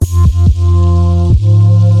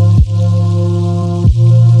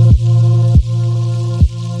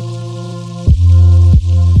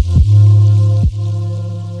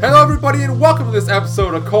this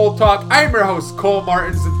episode of Cole Talk. I'm your host, Cole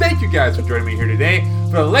Martins, and thank you guys for joining me here today.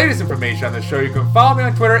 For the latest information on the show, you can follow me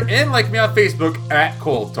on Twitter and like me on Facebook at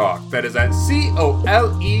Cole Talk. That is at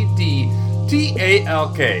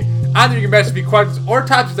COLEDTALK. On there you can message me questions or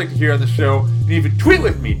topics you'd like to hear on the show, and even tweet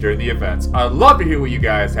with me during the events. I'd love to hear what you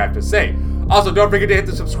guys have to say. Also, don't forget to hit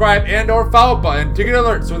the subscribe and or follow button to get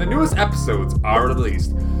alerts when the newest episodes are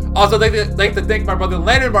released. Also, I'd like to thank my brother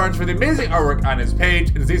Landon Barnes for the amazing artwork on his page.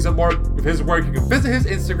 And to see some more of his work, you can visit his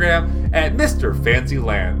Instagram at Mr.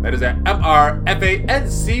 Fancyland. That is at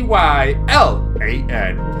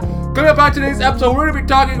MrFancyLAN. Coming up on today's episode, we're going to be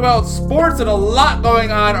talking about sports and a lot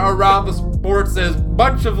going on around the sports. As a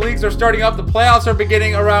bunch of leagues are starting up, the playoffs are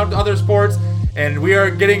beginning around other sports, and we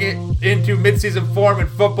are getting into midseason form in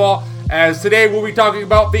football. As today we'll be talking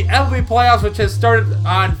about the MLB playoffs, which has started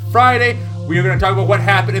on Friday. We are going to talk about what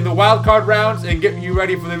happened in the wild card rounds and get you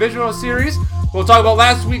ready for the divisional series. We'll talk about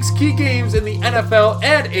last week's key games in the NFL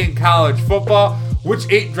and in college football, which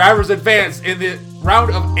 8 drivers advanced in the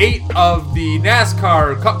round of 8 of the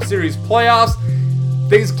NASCAR Cup Series playoffs.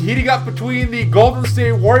 Things heating up between the Golden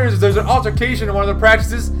State Warriors. There's an altercation in one of the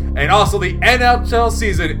practices, and also the NHL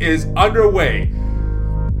season is underway.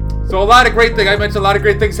 So a lot of great things. I mentioned a lot of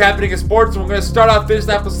great things happening in sports. And we're going to start off this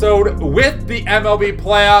episode with the MLB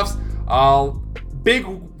playoffs. Big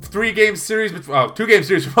 2-game series for most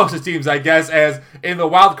of the teams, I guess, as in the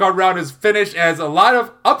wild card round is finished, as a lot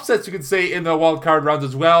of upsets you can say in the wild card rounds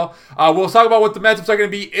as well. We'll talk about what the matchups are going to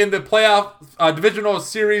be in the playoff divisional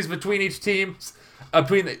series between each team,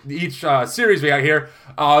 each series we got here.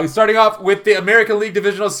 Starting off with the American League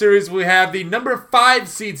Divisional Series, we have the number 5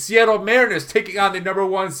 seed Seattle Mariners taking on the number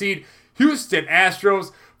 1 seed Houston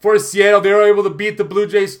Astros. For Seattle, they were able to beat the Blue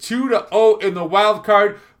Jays 2-0 in the wild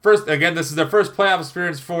card. First, again, this is their first playoff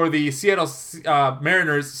experience for the Seattle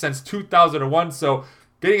Mariners since 2001, so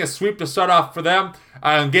getting a sweep to start off for them.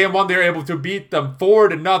 In Game 1, they were able to beat them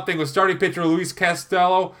 4-0 with starting pitcher Luis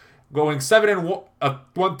Castillo going 7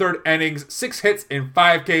 1/3 innings, 6 hits and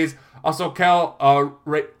 5 Ks. Also, Cal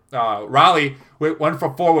Raleigh went 1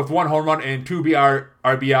 for 4 with 1 home run and 2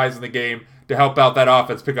 RBIs in the game to help out that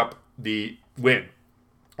offense pick up the win.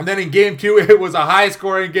 And then in Game 2, it was a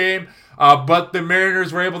high-scoring game, but the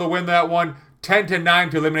Mariners were able to win that one 10-9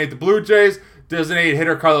 to eliminate the Blue Jays. Designated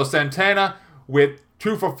hitter Carlos Santana with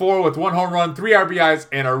 2 for 4 with 1 home run, 3 RBIs,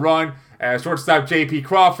 and a run. Shortstop J.P.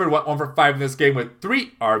 Crawford went 1 for 5 in this game with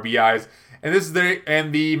 3 RBIs. And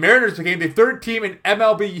the Mariners became the 3rd team in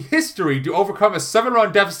MLB history to overcome a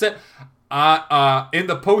 7-run deficit in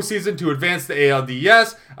the postseason to advance the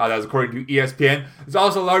ALDS. That is according to ESPN. It's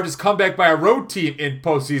also the largest comeback by a road team in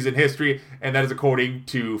postseason history, and that is according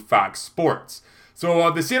to Fox Sports. So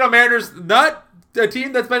the Seattle Mariners, not a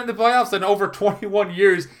team that's been in the playoffs in over 21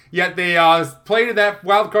 years, yet they played in that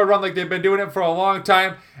wild card run like they've been doing it for a long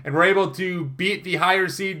time, and were able to beat the higher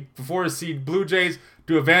seed, 4 seed Blue Jays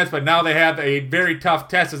to advance. But now they have a very tough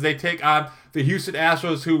test as they take on the Houston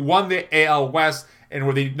Astros, who won the AL West and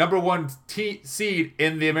were the number 1 seed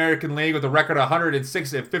in the American League with a record of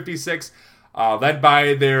 106-56, led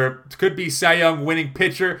by their could-be Cy Young winning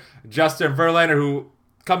pitcher, Justin Verlander, who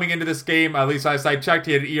coming into this game, at least as I checked,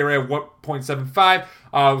 he had an ERA of 1.75.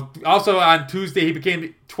 Also on Tuesday, he became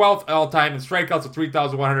the 12th all-time in strikeouts with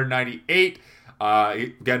 3,198.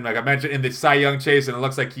 Again, like I mentioned, in the Cy Young chase, and it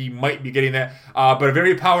looks like he might be getting that. But a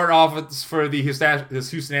very powered offense for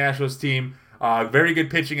this Houston Astros team. Very good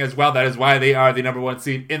pitching as well. That is why they are the number 1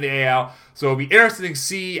 seed in the AL. So it'll be interesting to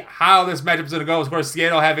see how this matchup's going to go. Of course,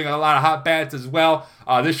 Seattle having a lot of hot bats as well.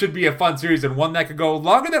 This should be a fun series and one that could go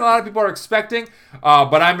longer than a lot of people are expecting.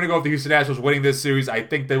 But I'm going to go with the Houston Astros winning this series. I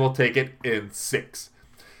think they will take it in 6.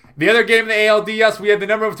 The other game in the ALDS, we had the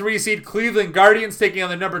number 3 seed Cleveland Guardians taking on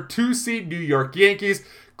the number 2 seed New York Yankees.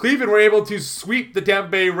 Cleveland were able to sweep the Tampa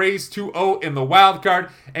Bay Rays 2-0 in the wild card.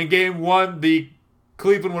 And Game 1, the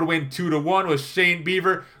Cleveland would win 2-1 with Shane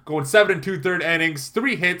Bieber going 7 2/3 innings,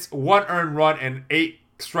 3 hits, 1 earned run, and 8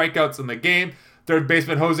 strikeouts in the game. Third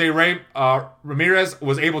baseman Jose Ramirez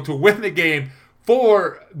was able to win the game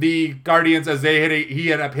for the Guardians as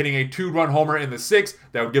he ended up hitting a 2-run homer in the 6th.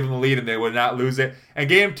 That would give them the lead and they would not lose it. And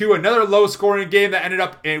Game 2, another low-scoring game that ended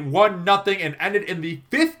up in 1-0 and ended in the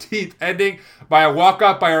 15th ending by a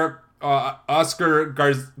walk-off by our Oscar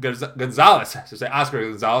Gonzalez. I should say Oscar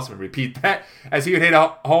Gonzalez, and repeat that, as he would hit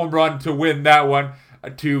a home run to win that one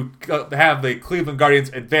to have the Cleveland Guardians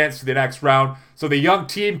advance to the next round. So the young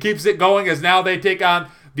team keeps it going as now they take on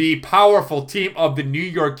the powerful team of the New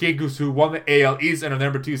York Yankees, who won the AL East and are the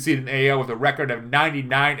number 2 seed in AL with a record of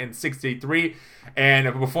 99-63.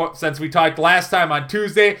 And since we talked last time on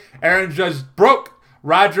Tuesday, Aaron Judge broke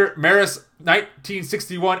Roger Maris,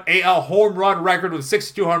 1961 AL home run record with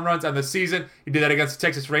 62 home runs on the season. He did that against the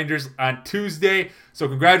Texas Rangers on Tuesday. So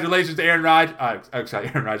congratulations to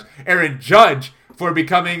Aaron Judge for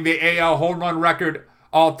becoming the AL home run record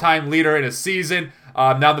all-time leader in a season.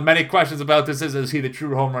 Now, the many questions about this is he the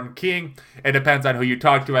true home run king? It depends on who you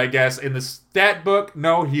talk to, I guess. In the stat book,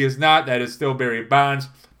 no, he is not. That is still Barry Bonds.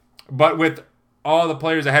 But with all the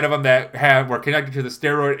players ahead of him that were connected to the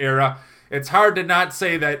steroid era, it's hard to not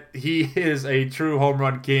say that he is a true home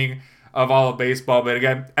run king of all of baseball. But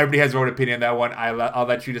again, everybody has their own opinion on that one. I'll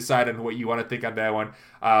let you decide on what you want to think on that one.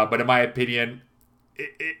 But in my opinion,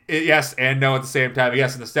 yes and no at the same time.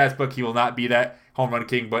 Yes, in the stats book, he will not be that home run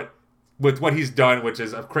king. But with what he's done, which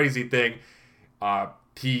is a crazy thing,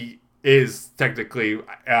 he is technically,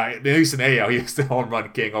 at least in the AL, he is the home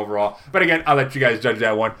run king overall. But again, I'll let you guys judge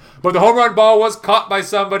that one. But the home run ball was caught by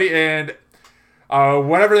somebody, and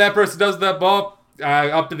whatever that person does with that ball,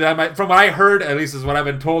 up to them. From what I heard, at least is what I've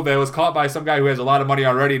been told, that it was caught by some guy who has a lot of money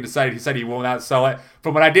already and he said he will not sell it.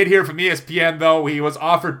 From what I did hear from ESPN, though, he was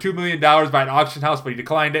offered $2 million by an auction house, but he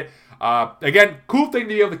declined it. Again, cool thing to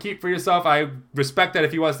be able to keep for yourself. I respect that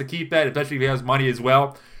if he wants to keep that, especially if he has money as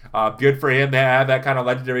well. Good for him to have that kind of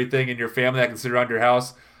legendary thing in your family that can sit around your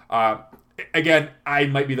house. Again, I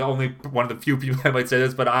might be the only one of the few people that might say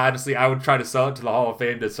this, but honestly, I would try to sell it to the Hall of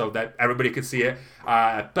Fame just so that everybody could see it.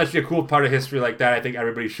 Especially a cool part of history like that. I think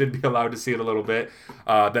everybody should be allowed to see it a little bit.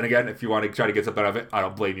 Then again, if you want to try to get something out of it, I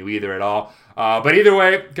don't blame you either at all. But either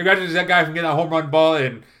way, congratulations to that guy for getting that home run ball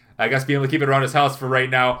and I guess being able to keep it around his house for right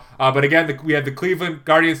now. But again, we have the Cleveland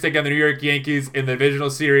Guardians taking on the New York Yankees in the divisional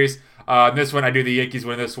series. In this one, I do the Yankees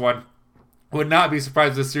win this one. Would not be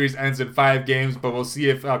surprised if this series ends in 5 games, but we'll see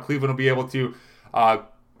if Cleveland will be able to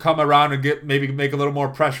come around and maybe make a little more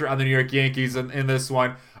pressure on the New York Yankees in this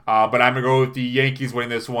one. But I'm going to go with the Yankees winning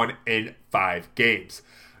this one in 5 games.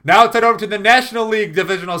 Now let's head over to the National League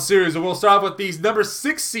Divisional Series, and we'll start off with these number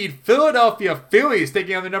 6 seed Philadelphia Phillies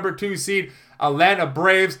taking on the number 2 seed Atlanta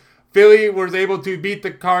Braves. Philly was able to beat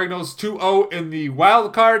the Cardinals 2-0 in the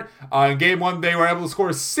wild card. In Game 1, they were able to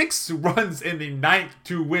score 6 runs in the 9th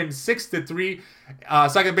to win 6-3.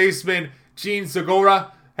 Second baseman Gene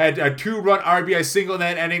Segura had a 2-run RBI single in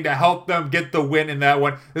that inning to help them get the win in that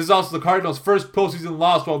one. This is also the Cardinals' first postseason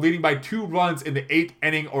loss while leading by 2 runs in the 8th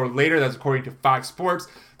inning or later. That's according to Fox Sports.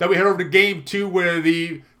 Then we head over to Game 2 where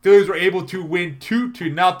the Phillies were able to win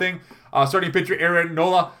 2-0. Starting pitcher Aaron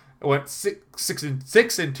Nola went 6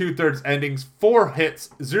 2/3 innings, 4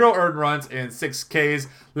 hits, 0 earned runs, and 6 Ks.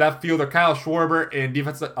 Left fielder Kyle Schwarber and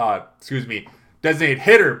designated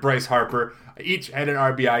hitter Bryce Harper each had an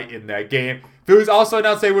RBI in that game. Phillies also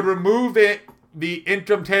announced they would remove the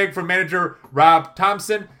interim tag from manager Rob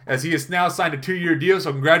Thompson, as he has now signed a 2-year deal.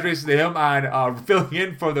 So congratulations to him on filling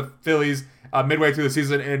in for the Phillies midway through the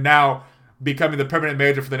season and now becoming the permanent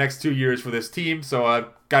manager for the next 2 years for this team. So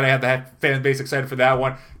gotta have the fan base excited for that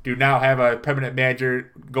one. Do now have a permanent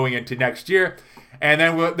manager going into next year. And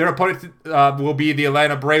then their opponent will be the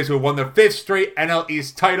Atlanta Braves, who won their 5th straight NL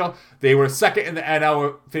East title. They were second in the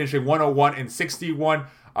NL, finishing 101-61.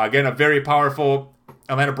 Again, a very powerful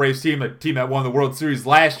Atlanta Braves team, a team that won the World Series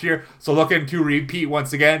last year. So looking to repeat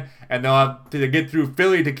once again. And they'll have to get through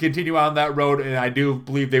Philly to continue on that road. And I do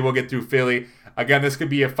believe they will get through Philly. Again, this could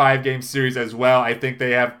be a 5-game series as well. I think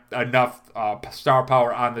they have enough star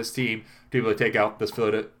power on this team to be able to take out this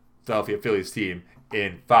Philadelphia Phillies team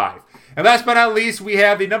in 5. And last but not least, we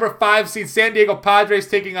have the number 5 seed San Diego Padres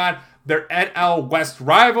taking on their NL West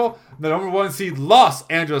rival, the number 1 seed Los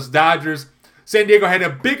Angeles Dodgers. San Diego had a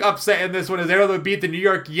big upset in this one as they were able to beat the New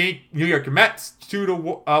York Mets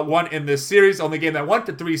 2-1 in this series. Only game that went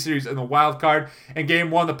to 3 series in the wild card. In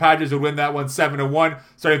Game 1, the Padres would win that one 7-1.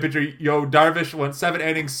 Starting pitcher Yu Darvish went 7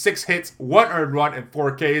 innings, 6 hits, 1 earned run, and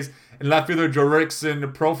 4 Ks. And left fielder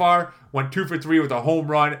Jurickson Profar went 2 for 3 with a home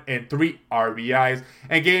run and 3 RBIs.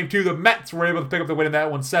 In Game 2, the Mets were able to pick up the win in that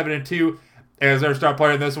one 7-2. As their star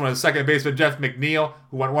player in this one was second baseman Jeff McNeil,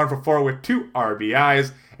 who went 1 for 4 with 2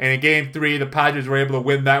 RBIs. And in Game 3, the Padres were able to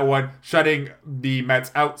win that one, shutting the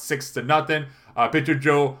Mets out 6-0. Pitcher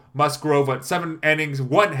Joe Musgrove went 7 innings,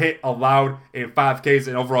 1 hit allowed, and 5 Ks.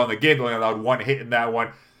 And overall in the game, they only allowed 1 hit in that one.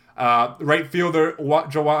 Right fielder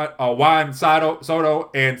Juan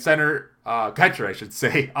Soto and center catcher, I should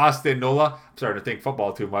say, Austin Nola. I'm starting to think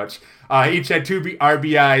football too much. Each had 2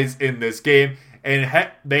 RBIs in this game.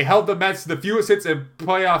 And they held the Mets to the fewest hits in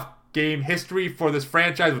playoff game history for this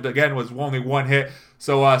franchise, which again was only 1 hit.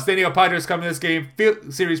 So San Diego Padres come in this game.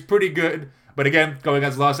 Series pretty good. But again, going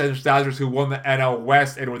against Los Angeles Dodgers, who won the NL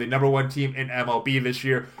West and were the number 1 team in MLB this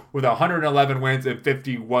year with 111 wins and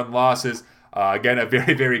 51 losses. Again, a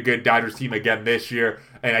very, very good Dodgers team again this year,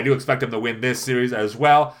 and I do expect them to win this series as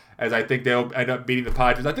well, as I think they'll end up beating the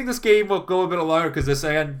Padres. I think this game will go a bit longer because this,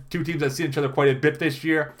 again, two teams have seen each other quite a bit this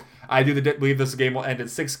year. I do believe this game will end in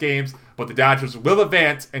 6 games, but the Dodgers will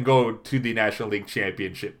advance and go to the National League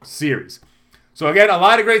Championship Series. So again, a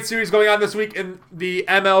lot of great series going on this week in the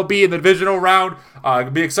MLB in the divisional round. It'll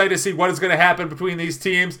be excited to see what is going to happen between these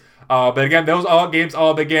teams. But again, those games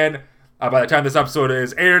all begin by the time this episode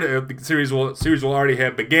is aired. The series will already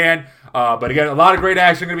have began. But again, a lot of great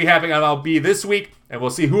action going to be happening on MLB this week, and we'll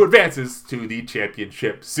see who advances to the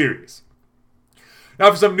championship series. Now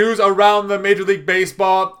for some news around the Major League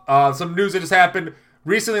Baseball. Some news that just happened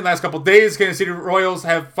recently in the last couple of days. Kansas City Royals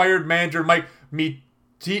have fired manager Mike Matheny,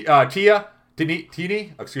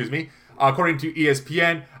 according to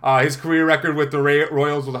ESPN. His career record with the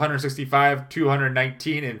Royals was 165,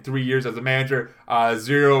 219 in 3 years as a manager.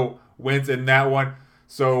 0 wins in that one.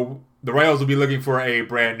 So the Royals will be looking for a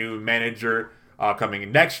brand new manager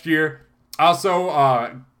coming next year.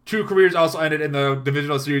 Also, 2 careers also ended in the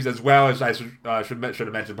divisional series as well, as I should have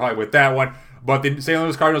mentioned probably with that one. But the St.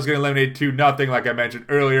 Louis Cardinals get eliminated 2-0, like I mentioned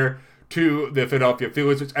earlier, to the Philadelphia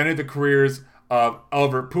Phillies, which ended the careers of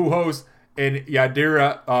Albert Pujols and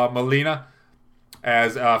Yadier Molina.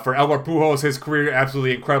 As for Albert Pujols, his career,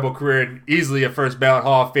 absolutely incredible career, and easily a first ballot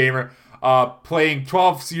Hall of Famer. Playing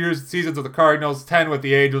 12 seasons with the Cardinals, 10 with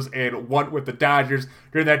the Angels, and 1 with the Dodgers.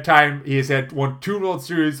 During that time, he has won 2 World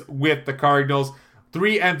Series with the Cardinals,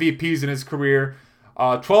 3 MVPs in his career,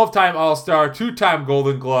 12-time All-Star, 2-time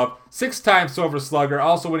Golden Glove, 6-time Silver Slugger,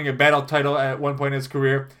 also winning a battle title at one point in his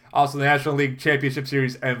career, also the National League Championship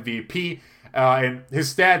Series MVP. And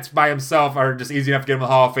his stats by himself are just easy enough to get him in the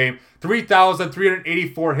Hall of Fame.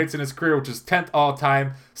 3,384 hits in his career, which is 10th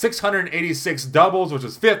all-time. 686 doubles, which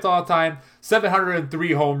is 5th all-time.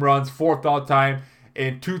 703 home runs, 4th all-time.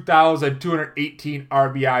 And 2,218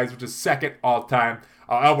 RBIs, which is 2nd all-time.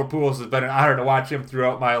 Albert Pujols has been an honor to watch him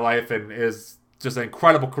throughout my life, and is just an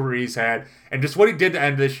incredible career he's had. And just what he did to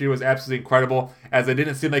end this year was absolutely incredible, as it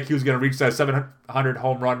didn't seem like he was going to reach that 700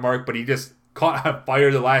 home run mark, but he just caught on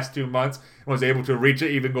fire the last 2 months and was able to reach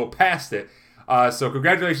it, even go past it. So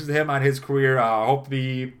congratulations to him on his career. Hope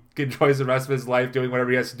he enjoys the rest of his life doing whatever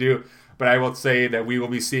he has to do. But I will say that we will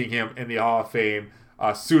be seeing him in the Hall of Fame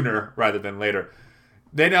sooner rather than later.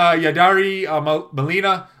 Then Yadier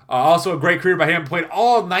Molina, also a great career by him. Played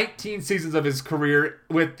all 19 seasons of his career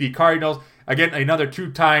with the Cardinals. Again, another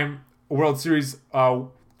 2-time World Series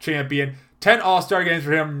champion. 10 All-Star games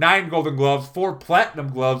for him, 9 Golden Gloves, 4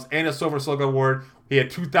 Platinum Gloves, and a Silver Slugger Award. He had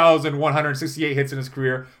 2,168 hits in his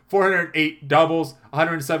career, 408 doubles,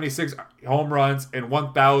 176 home runs, and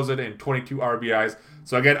 1,022 RBIs.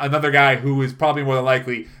 So again, another guy who is probably more than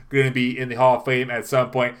likely going to be in the Hall of Fame at some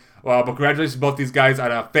point. But congratulations to both these guys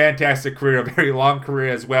on a fantastic career, a very long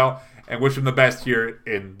career as well, and wish them the best here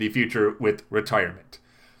in the future with retirement.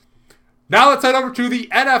 Now let's head over to the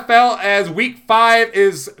NFL, as Week 5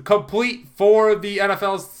 is complete for the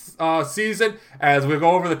NFL season, as we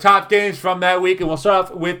go over the top games from that week. And we'll start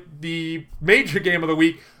off with the major game of the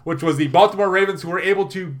week, which was the Baltimore Ravens, who were able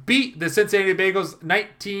to beat the Cincinnati Bengals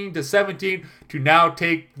 19-17 to now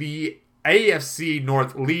take the AFC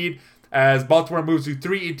North lead, as Baltimore moves to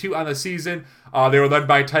 3-2 on the season. They were led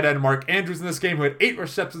by tight end Mark Andrews in this game, who had 8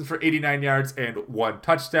 receptions for 89 yards and 1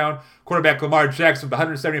 touchdown. Quarterback Lamar Jackson with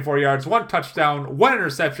 174 yards, 1 touchdown, 1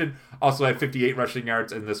 interception. Also had 58 rushing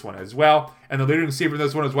yards in this one as well. And the leading receiver in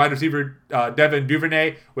this one was wide receiver Devin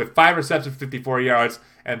Duvernay with 5 receptions, 54 yards.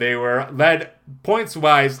 And they were led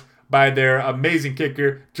points-wise by their amazing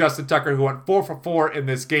kicker, Justin Tucker, who went 4 for 4 in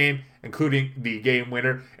this game, including the game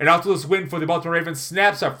winner. And also this win for the Baltimore Ravens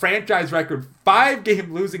snaps a franchise record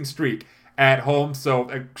 5-game losing streak at home.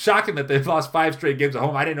 So shocking that they've lost 5 straight games at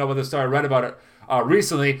home. I didn't know about this, so I read about it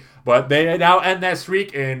recently. But they now end that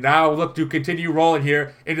streak and now look to continue rolling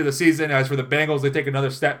here into the season. As for the Bengals, they take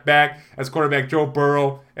another step back as quarterback Joe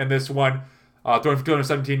Burrow in this one. Throwing for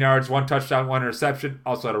 217 yards, 1 touchdown, 1 interception.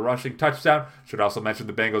 Also had a rushing touchdown. Should also mention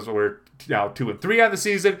the Bengals were now 2-3 on the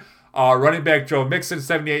season. Running back Joe Mixon,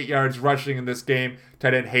 78 yards rushing in this game.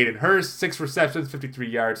 Tight end Hayden Hurst, 6 receptions, 53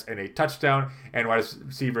 yards, and a touchdown. And wide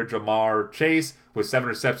receiver Jamar Chase with 7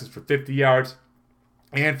 receptions for 50 yards.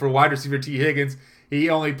 And for wide receiver T. Higgins, he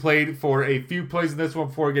only played for a few plays in this one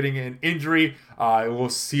before getting an injury. We'll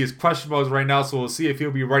see his questionable right now, so we'll see if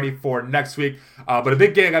he'll be ready for next week. But a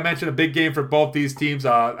big game, like I mentioned, a big game for both these teams.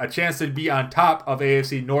 A chance to be on top of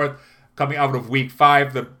AFC North coming out of Week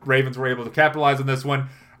 5. The Ravens were able to capitalize on this one.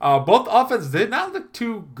 Both offenses did not look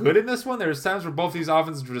too good in this one. There's times where both these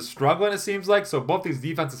offenses were just struggling, it seems like. So both these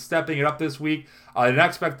defenses stepping it up this week. I did not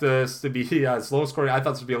expect this to be slow scoring. I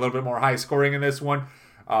thought this would be a little bit more high scoring in this one.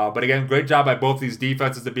 But again, great job by both these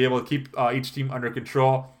defenses to be able to keep each team under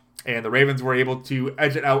control. And the Ravens were able to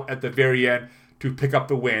edge it out at the very end to pick up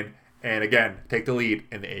the win. And again, take the lead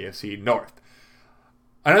in the AFC North.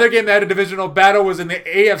 Another game that had a divisional battle was in the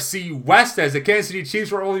AFC West as the Kansas City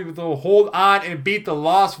Chiefs were able to hold on and beat the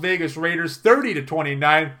Las Vegas Raiders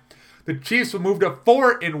 30-29. The Chiefs would move to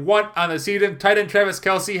 4-1 on the season. Tight end Travis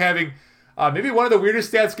Kelce having maybe one of the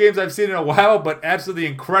weirdest stats games I've seen in a while, but absolutely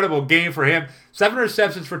incredible game for him. 7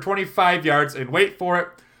 receptions for 25 yards, and wait for it,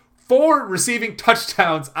 4 receiving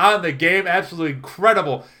touchdowns on the game. Absolutely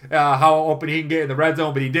incredible how open he can get in the red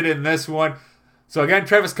zone, but he did it in this one. So again,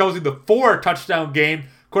 Travis Kelce, the 4-touchdown game.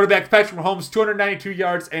 Quarterback Patrick Mahomes, 292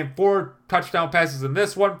 yards and 4 touchdown passes in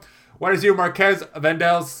this one. Wide receiver Marquez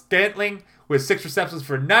Valdes-Scantling with 6 receptions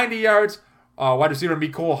for 90 yards. Wide receiver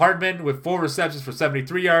Mecole Hardman with 4 receptions for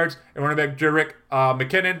 73 yards. And running back Jerick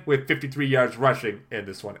McKinnon with 53 yards rushing in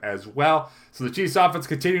this one as well. So the Chiefs offense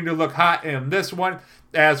continuing to look hot in this one.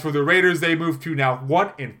 As for the Raiders, they moved to now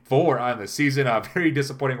 1-4 on the season. A very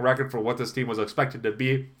disappointing record for what this team was expected to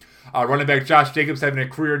be. Running back Josh Jacobs having a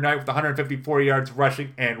career night with 154 yards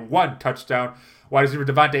rushing and 1 touchdown. Wide receiver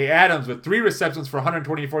Davante Adams with 3 receptions for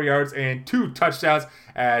 124 yards and 2 touchdowns,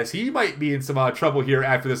 as he might be in some trouble here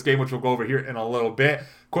after this game, which we'll go over here in a little bit.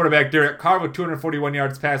 Quarterback Derek Carr with 241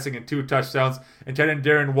 yards passing and 2 touchdowns. And tight end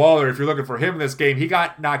Darren Waller, if you're looking for him in this game, he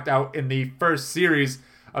got knocked out in the first series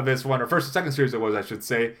of this one, or first or second series it was, I should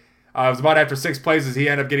say. It was about after 6 plays as he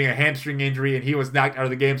ended up getting a hamstring injury and he was knocked out of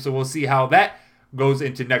the game, so we'll see how that goes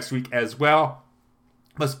into next week as well.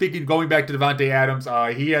 But speaking, going back to Davante Adams,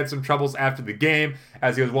 he had some troubles after the game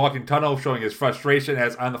as he was walking tunnel, showing his frustration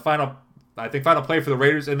as on the final play for the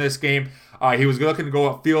Raiders in this game, he was looking to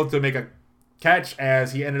go upfield to make a catch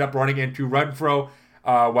as he ended up running into Renfro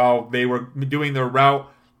while they were doing their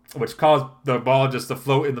route, which caused the ball just to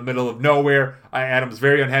float in the middle of nowhere. Adams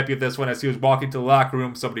very unhappy with this one as he was walking to the locker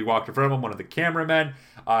room. Somebody walked in front of him, one of the cameramen.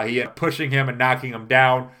 He ended up pushing him and knocking him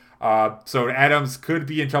down. So Adams could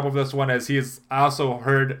be in trouble with this one, as he has also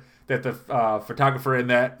heard that the photographer in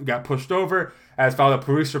that got pushed over, has filed a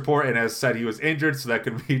police report and has said he was injured, so that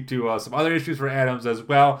could lead to some other issues for Adams as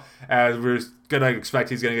well, as we're going to expect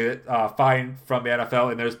he's going to get fined from the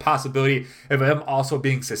NFL, and there's possibility of him also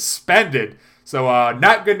being suspended. So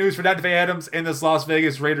not good news for Davante Adams in this Las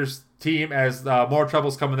Vegas Raiders team, as more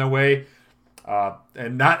troubles coming their way.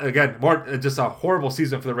 And not, again, more just a horrible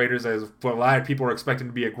season for the Raiders, as for a lot of people were expecting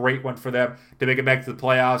to be a great one for them to make it back to the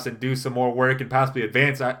playoffs and do some more work and possibly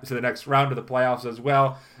advance to the next round of the playoffs as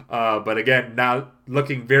well. But again, now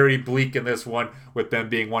looking very bleak in this one with them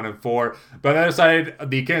being 1-4. But on the other side,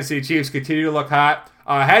 the Kansas City Chiefs continue to look hot.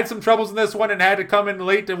 Had some troubles in this one and had to come in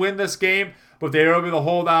late to win this game, but they were able to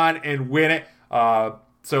hold on and win it.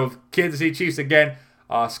 So Kansas City Chiefs again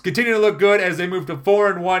continue to look good as they move to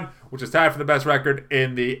 4-1, which is tied for the best record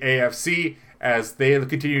in the AFC, as they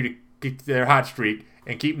continue to keep their hot streak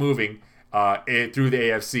and keep moving through the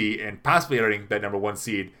AFC and possibly earning that number 1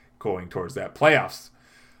 seed going towards that playoffs.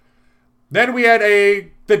 Then we had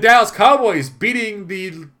the Dallas Cowboys beating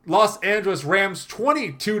the Los Angeles Rams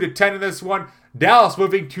 22-10 in this one. Dallas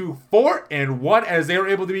moving to 4-1 as they were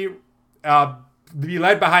able to be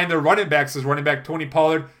led behind their running backs, as running back Tony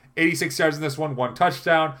Pollard, 86 yards in this one, 1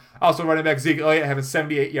 touchdown. Also running back Zeke Elliott having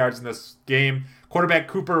 78 yards in this game. Quarterback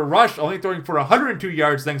Cooper Rush only throwing for 102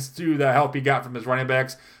 yards thanks to the help he got from his running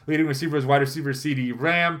backs. Leading receiver is wide receiver CeeDee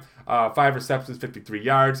Lamb, 5 receptions, 53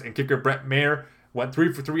 yards. And kicker Brett Maher went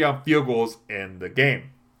 3 for 3 on field goals in the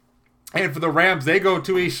game. And for the Rams, they go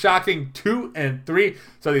to a shocking 2-3.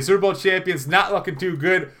 So the Super Bowl champions not looking too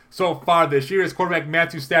good so far this year, as quarterback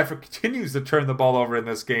Matthew Stafford continues to turn the ball over in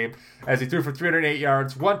this game as he threw for 308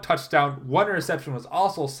 yards, 1 touchdown, 1 interception, was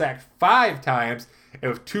also sacked 5 times,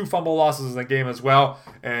 and with 2 fumble losses in the game as well.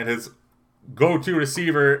 And his go-to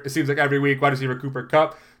receiver, it seems like every week, wide receiver Cooper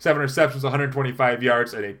Kupp, 7 receptions, 125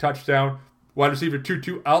 yards, and a touchdown. Wide receiver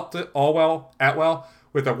Tutu Atwell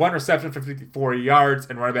with a 1 reception for 54 yards,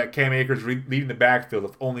 and running back Cam Akers leading the backfield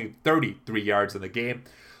with only 33 yards in the game.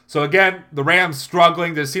 So again, the Rams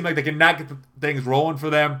struggling. It seems like they cannot get things rolling for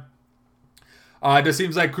them. It just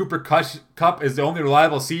seems like Cooper Kupp is the only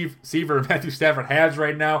reliable receiver Matthew Stafford has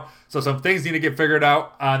right now. So some things need to get figured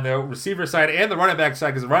out on the receiver side and the running back side,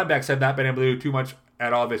 because the running backs have not been able to do too much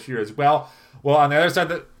at all this year as well. Well, on the other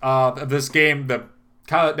side of this game, the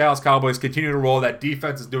Dallas Cowboys continue to roll. That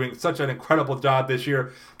defense is doing such an incredible job this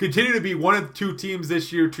year. Continue to be one of the 2 teams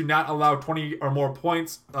this year to not allow 20 or more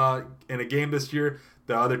points in a game this year.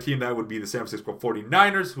 The other team that would be the San Francisco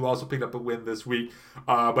 49ers, who also picked up a win this week.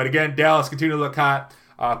 But again, Dallas continue to look hot.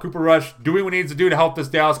 Cooper Rush doing what he needs to do to help this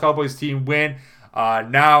Dallas Cowboys team win.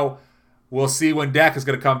 Now we'll see when Dak is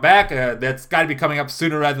going to come back. That's got to be coming up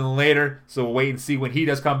sooner rather than later. So we'll wait and see when he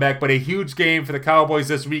does come back. But a huge game for the Cowboys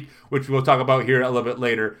this week, which we'll talk about here a little bit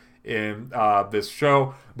later in this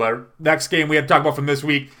show. But next game we have to talk about from this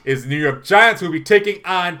week is the New York Giants, who will be taking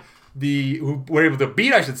on who were able to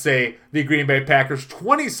beat, the Green Bay Packers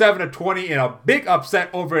 27-20 in a big upset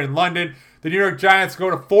over in London. The New York Giants go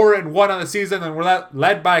to 4-1 on the season, and were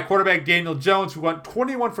led by quarterback Daniel Jones, who went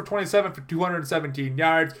 21 for 27 for 217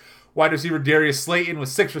 yards. Wide receiver Darius Slayton with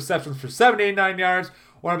 6 receptions for 79 yards.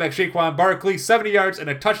 Running back Saquon Barkley, 70 yards and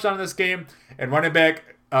a touchdown in this game. And running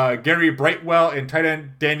back Gary Brightwell and tight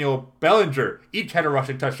end Daniel Bellinger each had a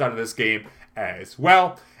rushing touchdown in this game as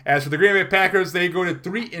well. As for the Green Bay Packers, they go to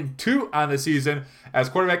 3-2 on the season as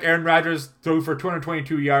quarterback Aaron Rodgers threw for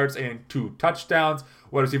 222 yards and 2 touchdowns.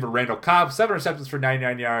 Wide receiver Randall Cobb, 7 receptions for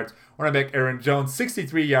 99 yards. Running back Aaron Jones,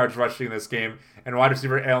 63 yards rushing in this game. And wide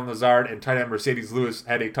receiver Allen Lazard and tight end Mercedes Lewis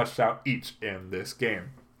had a touchdown each in this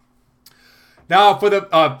game. Now, for the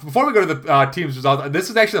before we go to the teams' results, this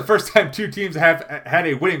is actually the first time two teams have had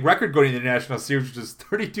a winning record going into the National Series, which is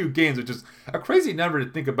 32 games, which is a crazy number to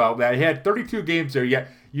think about. That he had 32 games there, yet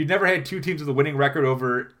you never had two teams with a winning record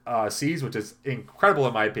over seas, which is incredible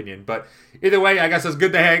in my opinion. But either way, I guess it's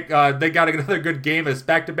good they got another good game. It's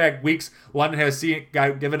back-to-back weeks. London has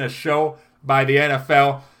got given a show by the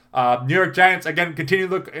NFL. New York Giants, again, continue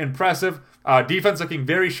to look impressive. Defense looking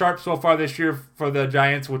very sharp so far this year for the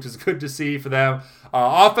Giants, which is good to see for them.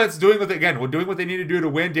 Offense doing what they need to do to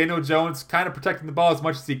win. Daniel Jones kind of protecting the ball as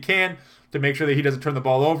much as he can to make sure that he doesn't turn the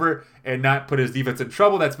ball over and not put his defense in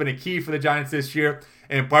trouble. That's been a key for the Giants this year.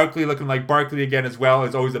 And Barkley looking like Barkley again as well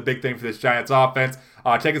is always a big thing for this Giants offense.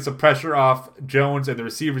 Taking some pressure off Jones and the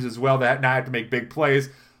receivers as well that not have to make big plays.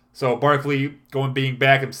 So Barkley being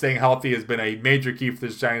back and staying healthy has been a major key for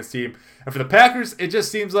this Giants team. And for the Packers, it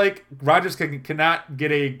just seems like Rodgers cannot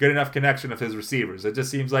get a good enough connection with his receivers. It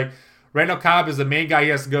just seems like Randall Cobb is the main guy he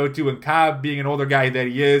has to go to, and Cobb, being an older guy that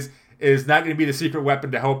he is not going to be the secret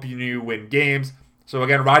weapon to help you win games. So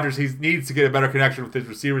again, Rodgers, he needs to get a better connection with his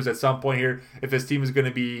receivers at some point here if this team is going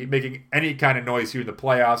to be making any kind of noise here in the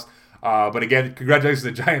playoffs. But again, congratulations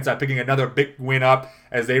to the Giants on picking another big win up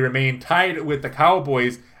as they remain tied with the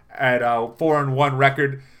Cowboys at a 4-1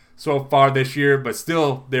 record so far this year, but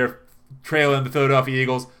still they're trailing the Philadelphia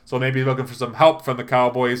Eagles, so maybe looking for some help from the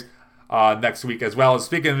Cowboys next week as well. And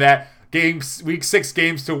speaking of that, week 6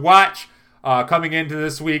 games to watch coming into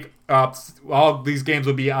this week. All these games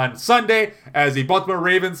will be on Sunday as the Baltimore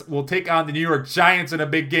Ravens will take on the New York Giants in a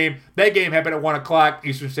big game. That game happened at 1 o'clock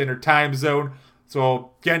Eastern Standard Time Zone.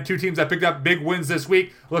 So again, two teams that picked up big wins this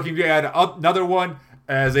week, looking to add another one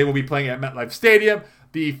as they will be playing at MetLife Stadium.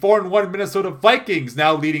 The 4-1 Minnesota Vikings,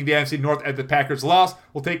 now leading the NFC North at the Packers' loss,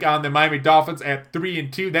 will take on the Miami Dolphins at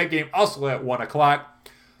 3-2. That game also at 1 o'clock.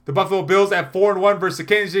 The Buffalo Bills at 4-1 versus the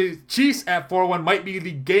Kansas City Chiefs at 4-1 might be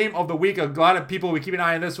the game of the week. A lot of people will be keeping an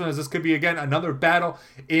eye on this one, as this could be, again, another battle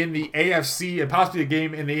in the AFC and possibly a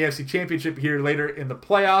game in the AFC Championship here later in the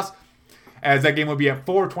playoffs, as that game will be at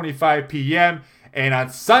 4:25 p.m. And on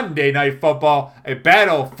Sunday Night Football, a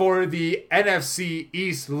battle for the NFC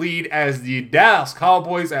East lead as the Dallas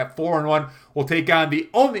Cowboys at 4-1 will take on the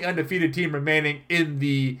only undefeated team remaining in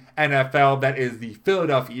the NFL, that is the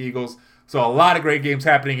Philadelphia Eagles. So a lot of great games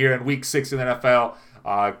happening here in Week 6 in the NFL.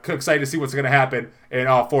 Excited to see what's going to happen in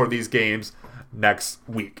all 4 of these games next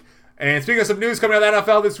week. And speaking of some news coming out of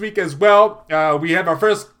the NFL this week as well, we have our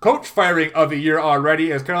first coach firing of the year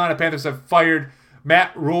already, as Carolina Panthers have fired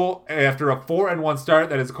Matt Rule after a 4-1 start.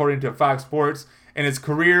 That is according to Fox Sports. In his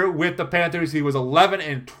career with the Panthers, he was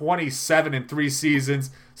 11-27 in 3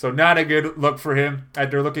 seasons. So not a good look for him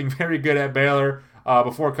after looking very good at Baylor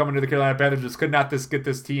before coming to the Carolina Panthers. Just could not get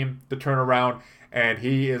this team to turn around. And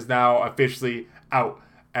he is now officially out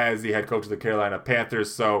as the head coach of the Carolina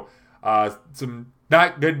Panthers. So some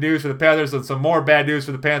not good news for the Panthers and some more bad news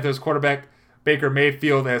for the Panthers. Quarterback Baker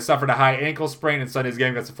Mayfield has suffered a high ankle sprain in Sunday's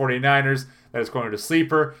game against the 49ers. That is going to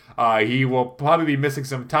sleeper. He will probably be missing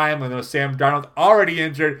some time. And Sam Darnold already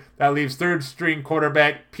injured. That leaves third-string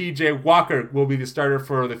quarterback P.J. Walker will be the starter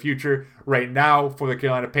for the future right now for the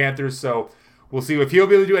Carolina Panthers. So we'll see if he'll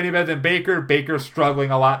be able to do any better than Baker. Baker's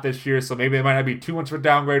struggling a lot this year, so maybe it might not be too much of a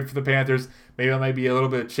downgrade for the Panthers. Maybe it might be a little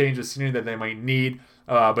bit of change of scenery that they might need.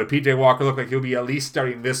 But P.J. Walker looked like he'll be at least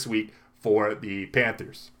starting this week for the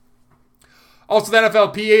Panthers. Also, the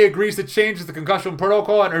NFLPA agrees to change the concussion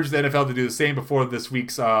protocol and urges the NFL to do the same before this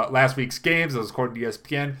week's last week's games. That was according to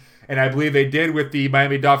ESPN. And I believe they did with the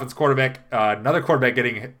Miami Dolphins quarterback, another quarterback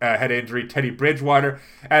getting a head injury, Teddy Bridgewater,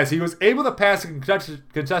 as he was able to pass a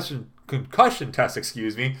concussion test,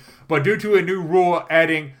 but due to a new rule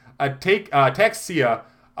adding ataxia,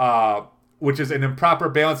 which is an improper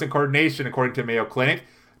balance and coordination, according to Mayo Clinic,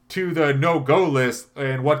 to the no-go list,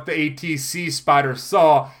 and what the ATC spotter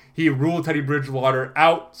saw, he ruled Teddy Bridgewater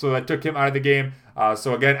out, so that took him out of the game.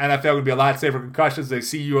 So again, NFL would be a lot safer for concussions. They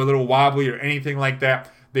see you a little wobbly or anything like that,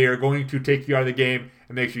 they are going to take you out of the game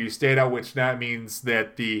and make sure you stay out, which that means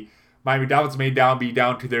that the Miami Dolphins may be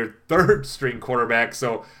down to their third string quarterback.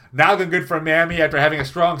 So not looking good for Miami after having a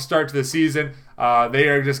strong start to the season. They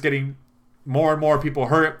are just getting more and more people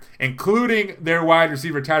hurt, including their wide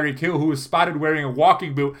receiver Tyreek Hill, who was spotted wearing a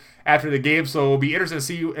walking boot after the game. So it'll be interesting to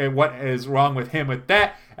see what is wrong with him with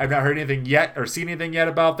that. I've not heard anything yet or seen anything yet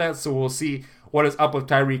about that, so we'll see what is up with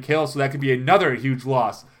Tyreek Hill. So that could be another huge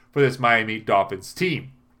loss for this Miami Dolphins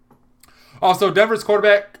team. Also, Denver's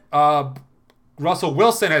quarterback Russell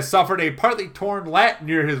Wilson has suffered a partly torn lat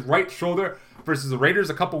near his right shoulder versus the Raiders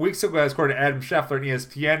a couple weeks ago, as according to Adam Schefter and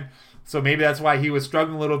ESPN. So maybe that's why he was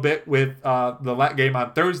struggling a little bit with the game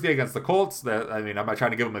on Thursday against the Colts. I'm not trying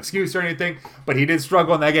to give him an excuse or anything, but he did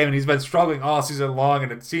struggle in that game, and he's been struggling all season long,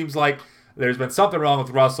 and it seems like there's been something wrong with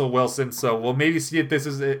Russell Wilson. So we'll maybe see if this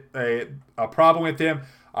is a problem with him.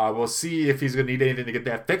 We'll see if he's going to need anything to get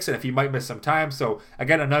that fixed, and if he might miss some time. So,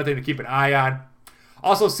 again, another thing to keep an eye on.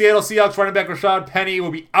 Also, Seattle Seahawks running back Rashad Penny will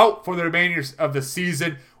be out for the remainder of the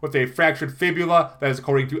season with a fractured fibula. That is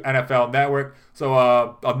according to NFL Network.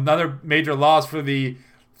 So, another major loss for the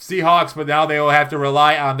Seahawks, but now they will have to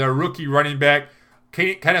rely on their rookie running back,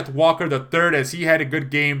 Kenneth Walker III, as he had a good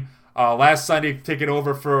game last Sunday, taking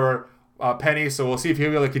over for Penny. So, we'll see if he'll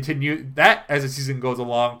be able to continue that as the season goes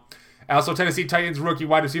along. Also, Tennessee Titans rookie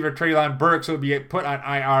wide receiver Treylon Burks will be put on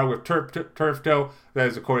IR with turf toe. That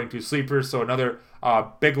is according to Sleepers. So another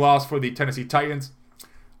big loss for the Tennessee Titans.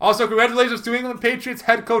 Also, congratulations to England Patriots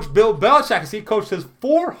head coach Bill Belichick, as he coached his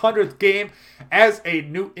 400th game as a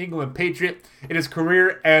New England Patriot. In his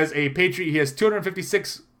career as a Patriot, he has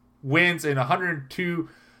 256 wins and 102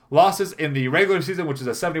 losses in the regular season, which is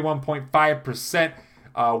a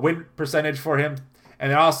 71.5% win percentage for him.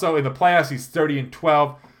 And then also in the playoffs, he's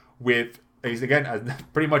 30-12. He's again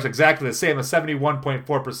pretty much exactly the same, a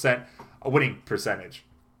 71.4% winning percentage.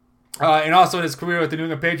 And also in his career with the New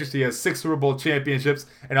England Patriots, he has 6 Super Bowl championships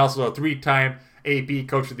and also a 3-time AP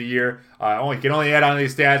Coach of the Year. Can only add on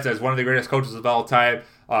these stats as one of the greatest coaches of all time.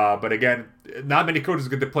 But again, not many coaches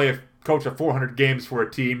get to coach 400 games for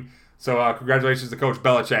a team. So congratulations to Coach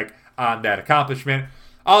Belichick on that accomplishment.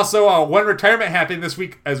 Also, one retirement happening this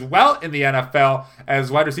week as well in the NFL,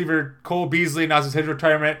 as wide receiver Cole Beasley announces his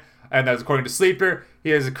retirement, and that's according to Sleeper.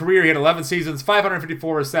 He has a career, he had 11 seasons,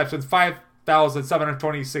 554 receptions,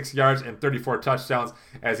 5,726 yards, and 34 touchdowns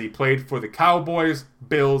as he played for the Cowboys,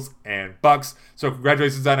 Bills, and Bucks. So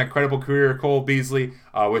congratulations on an incredible career, Cole Beasley.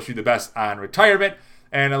 Wish you the best on retirement.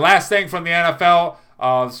 And the last thing from the NFL,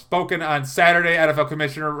 spoken on Saturday, NFL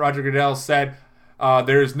Commissioner Roger Goodell said,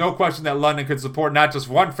 there is no question that London could support not just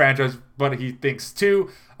one franchise, but he thinks two.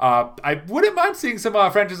 I wouldn't mind seeing some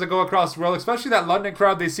franchises that go across the world, especially that London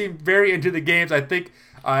crowd. They seem very into the games. I think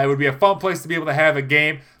it would be a fun place to be able to have a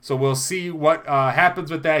game. So we'll see what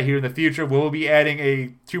happens with that here in the future. We'll be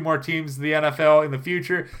adding 2 more teams to the NFL in the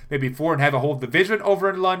future, maybe 4, and have a whole division over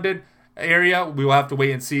in London area. We will have to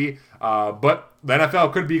wait and see. But the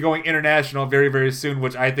NFL could be going international very, very soon,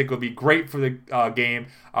 which I think will be great for the game.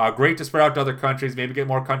 Great to spread out to other countries, maybe get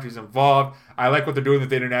more countries involved. I like what they're doing with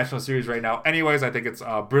the international series right now. Anyways, I think it's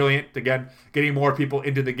brilliant. Again, getting more people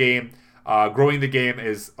into the game, growing the game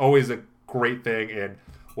is always a great thing. And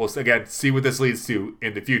we'll, again, see what this leads to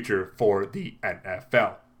in the future for the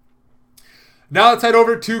NFL. Now let's head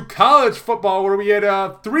over to college football, where we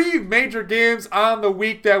had 3 major games on the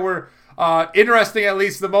week that were interesting, at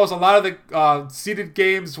least the most. A lot of the seeded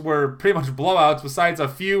games were pretty much blowouts, besides a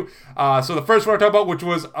few. So the first one I talk about, which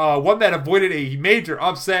was one that avoided a major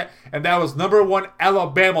upset, and that was number 1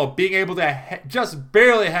 Alabama being able to just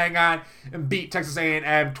barely hang on and beat Texas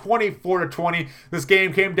A&M 24-20. This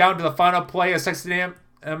game came down to the final play as Texas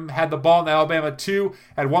A&M had the ball in Alabama 2,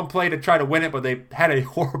 had one play to try to win it, but they had a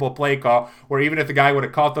horrible play call where even if the guy would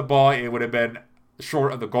have caught the ball, it would have been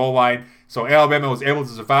short of the goal line. So Alabama was able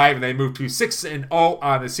to survive, and they moved to 6-0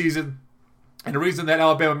 on the season. And the reason that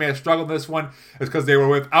Alabama may have struggled in this one is because they were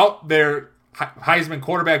without their Heisman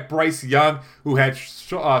quarterback Bryce Young, who had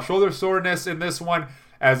shoulder soreness in this one,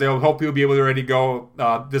 as they hope he'll be able to already go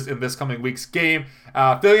in this coming week's game.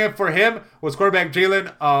 Filling in for him was quarterback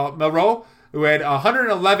Jalen Milroe. who had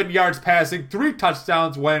 111 yards passing, 3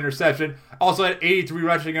 touchdowns, 1 interception. Also had 83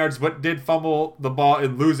 rushing yards, but did fumble the ball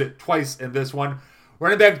and lose it twice in this one.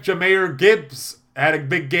 Running back Jahmyr Gibbs had a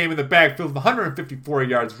big game in the backfield with 154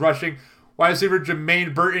 yards rushing. Wide receiver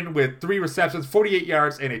Jermaine Burton with 3 receptions, 48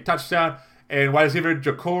 yards, and a touchdown. And wide receiver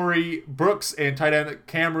Ja'Cory Brooks and tight end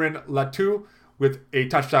Cameron Latu with a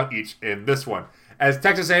touchdown each in this one. As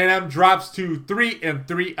Texas A&M drops to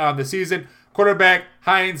 3-3 on the season, quarterback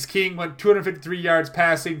Hines King went 253 yards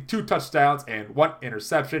passing, 2 touchdowns, and 1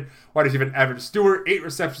 interception. Wide receiver Evan Stewart, 8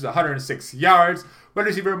 receptions, 106 yards. Wide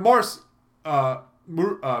receiver Morris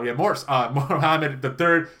Mohammed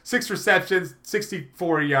III, 6 receptions,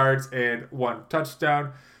 64 yards, and 1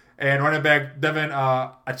 touchdown. And running back Devin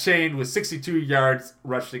Achane with 62 yards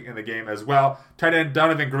rushing in the game as well. Tight end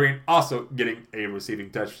Donovan Green also getting a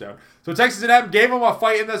receiving touchdown. So Texas A&M gave them a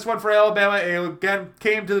fight in this one for Alabama. It again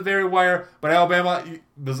came to the very wire, but Alabama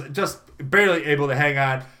was just barely able to hang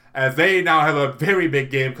on as they now have a very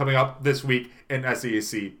big game coming up this week in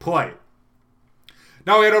SEC play.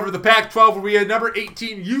 Now we head over to the Pac-12 where we had number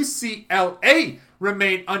 18 UCLA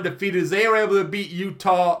remain undefeated as they were able to beat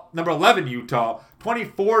number 11 Utah,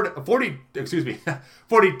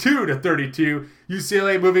 42-32.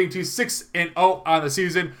 UCLA moving to 6-0 on the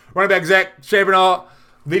season. Running back Zach Charbonnet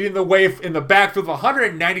leading the way in the backfield with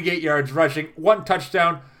 198 yards rushing, 1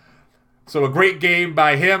 touchdown. So a great game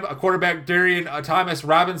by him. A quarterback Darian Thomas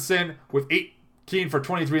Robinson with 18 for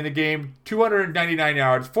 23 in the game, 299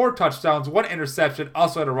 yards, 4 touchdowns, 1 interception.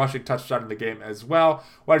 Also had a rushing touchdown in the game as well.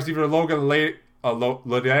 Wide receiver Logan Lele, 1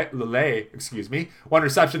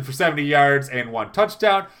 reception for 70 yards and 1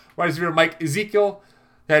 touchdown. Wide receiver Mike Ezekiel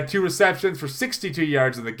had 2 receptions for 62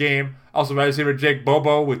 yards in the game. Also wide receiver Jake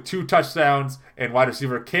Bobo with 2 touchdowns and wide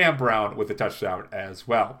receiver Cam Brown with a touchdown as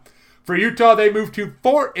well. For Utah, they moved to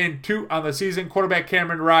 4-2 on the season. Quarterback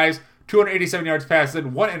Cameron Rise, 287 yards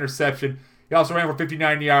passing, 1 interception. He also ran for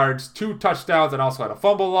 59 yards, 2 touchdowns, and also had a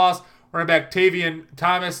fumble loss. Running back Tavian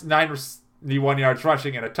Thomas, 91 yards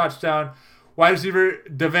rushing and a touchdown. Wide receiver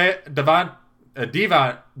Devon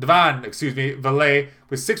Valet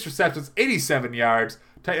with 6 receptions, 87 yards.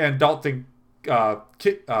 Tight end Dalton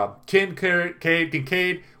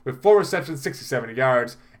Kincaid with 4 receptions, 67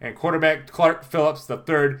 yards. And quarterback Clark Phillips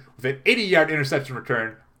III with an 80-yard interception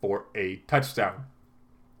return for a touchdown.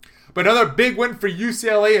 But another big win for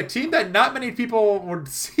UCLA, a team that not many people were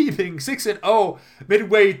seeing 6-0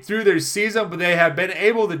 midway through their season, but they have been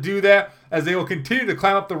able to do that as they will continue to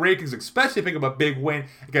climb up the rankings, especially picking up a big win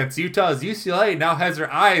against Utah, as UCLA now has their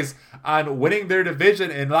eyes on winning their division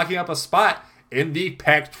and locking up a spot in the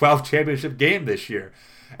Pac-12 championship game this year.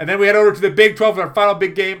 And then we head over to the Big 12, our final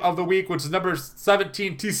big game of the week, which is number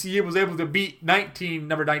 17 TCU was able to beat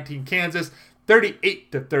number 19 Kansas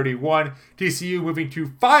 38-31. TCU moving to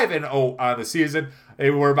 5-0 on the season. They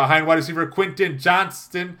were behind wide receiver Quentin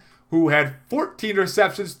Johnston, who had 14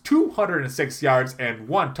 receptions, 206 yards, and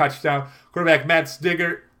 1 touchdown. Quarterback Matt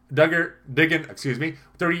Diggin,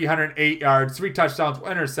 308 yards, 3 touchdowns,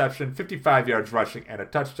 1 interception, 55 yards rushing, and a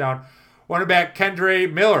touchdown. Running back Kendre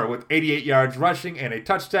Miller with 88 yards rushing and a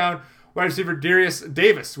touchdown. Wide receiver Darius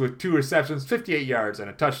Davis with 2 receptions, 58 yards, and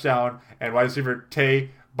a touchdown. And wide receiver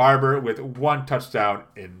Tay Barber with 1 touchdown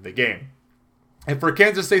in the game. And for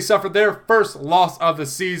Kansas, they suffered their first loss of the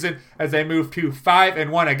season as they moved to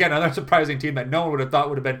 5-1. Again, another surprising team that no one would have thought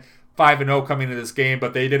would have been 5-0 coming into this game,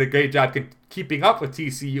 but they did a great job keeping up with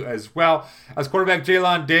TCU as well. As quarterback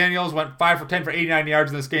Jalon Daniels went 5 for 10 for 89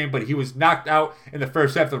 yards in this game, but he was knocked out in the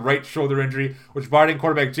first half with a right shoulder injury, which brought in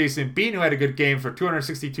quarterback Jason Bean, who had a good game for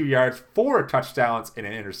 262 yards, 4 touchdowns, and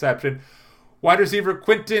an interception. Wide receiver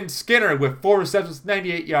Quentin Skinner with 4 receptions,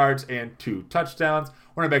 98 yards, and 2 touchdowns.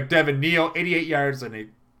 Running back Devin Neal, 88 yards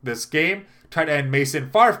in this game. Tight end Mason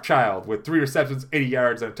Farfchild with 3 receptions, 80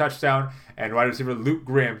 yards, and a touchdown. And wide receiver Luke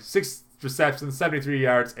Grimm, 6 receptions, 73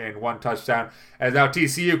 yards, and 1 touchdown. As now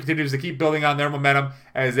TCU continues to keep building on their momentum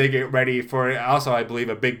as they get ready for also, I believe,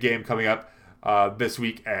 a big game coming up this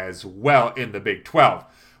week as well in the Big 12.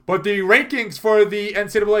 But the rankings for the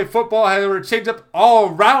NCAA football have changed up all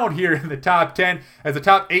around here in the top 10 as the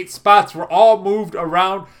top 8 spots were all moved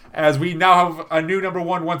around as we now have a new number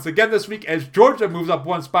 1 once again this week as Georgia moves up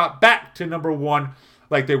 1 spot back to number 1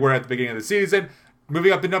 like they were at the beginning of the season.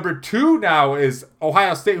 Moving up to number 2 now is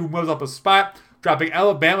Ohio State, who moves up a spot, dropping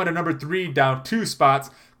Alabama to number 3 down 2 spots.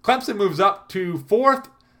 Clemson moves up to 4th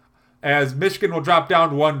as Michigan will drop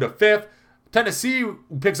down 1 to 5th. Tennessee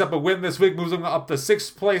picks up a win this week, moves them up to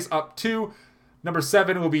 6th place, up 2. Number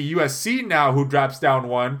 7 will be USC now, who drops down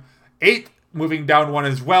 1. 8th, moving down 1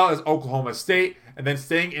 as well, as Oklahoma State. And then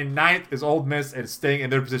staying in 9th is Ole Miss, and staying in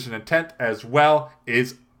their position in 10th as well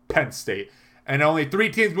is Penn State. And only 3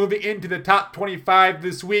 teams moving into the top 25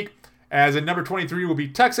 this week, as in number 23 will be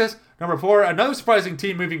Texas. Number 4, another surprising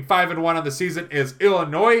team moving 5-1 on the season is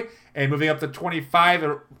Illinois. And moving up to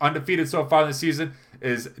 25, undefeated so far in the season,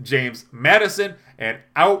 is James Madison. And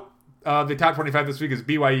out of the top 25 this week is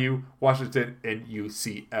BYU, Washington, and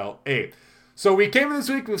UCLA. So we came in this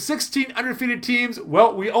week with 16 undefeated teams.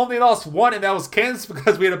 Well, we only lost one, and that was Kansas,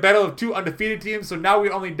 because we had a battle of 2 undefeated teams. So now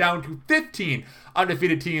we're only down to 15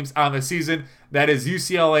 undefeated teams on the season. That is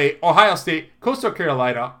UCLA, Ohio State, Coastal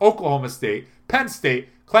Carolina, Oklahoma State, Penn State,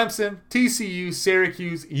 Clemson, TCU,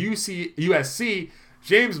 Syracuse, USC,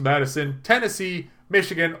 James Madison, Tennessee,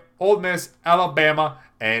 Michigan, Ole Miss, Alabama,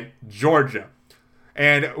 and Georgia.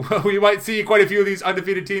 And we might see quite a few of these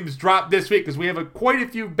undefeated teams drop this week, because we have quite a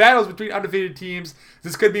few battles between undefeated teams.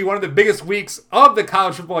 This could be one of the biggest weeks of the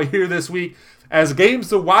college football year this week. As games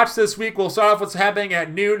to watch this week, we'll start off what's happening at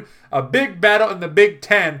noon. A big battle in the Big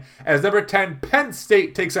Ten, as number 10 Penn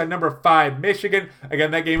State takes on number 5 Michigan.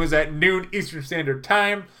 Again, that game is at noon Eastern Standard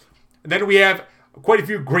Time. And then we have quite a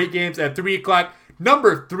few great games at 3 o'clock.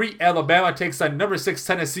 Number 3 Alabama takes on number 6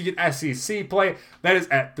 Tennessee in SEC play. That is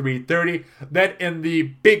at 3:30. Then in the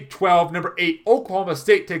Big 12, number 8 Oklahoma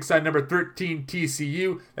State takes on number 13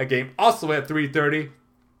 TCU. That game also at 3:30.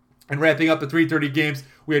 And wrapping up the 3:30 games,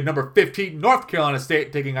 we had number 15 North Carolina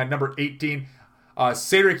State taking on number 18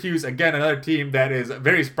 Syracuse. Again, another team that is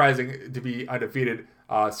very surprising to be undefeated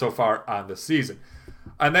so far on the season.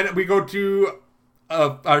 And then we go to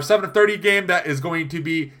our 7:30 game. That is going to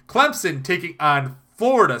be Clemson taking on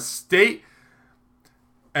Florida State.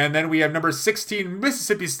 And then we have number 16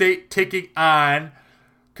 Mississippi State taking on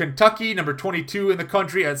Kentucky, number 22 in the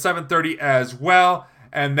country, at 7:30 as well.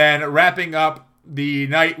 And then wrapping up the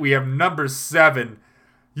night, we have number 7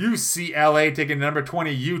 UCLA taking number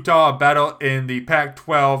 20 Utah, a battle in the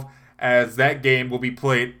Pac-12, as that game will be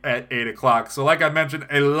played at 8 o'clock. So like I mentioned,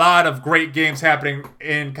 a lot of great games happening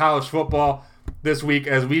in college football this week,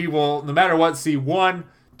 as we will, no matter what, see 1,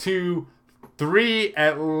 2, 3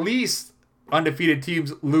 at least undefeated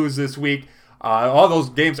teams lose this week. All those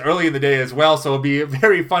games early in the day as well, so it'll be a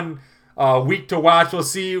very fun week to watch. We'll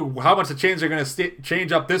see how much the chains are going to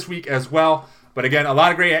change up this week as well. But again, a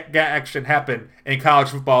lot of great action happened in college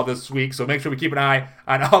football this week, so make sure we keep an eye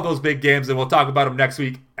on all those big games, and we'll talk about them next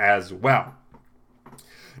week as well.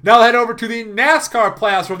 Now head over to the NASCAR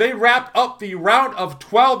playoffs, where they wrapped up the round of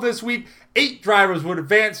 12 this week. 8 drivers would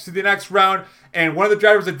advance to the next round, and one of the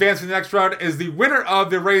drivers advancing to the next round is the winner of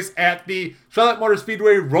the race at the Charlotte Motor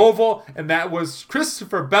Speedway Roval, and that was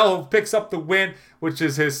Christopher Bell, who picks up the win, which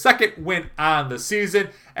is his second win on the season,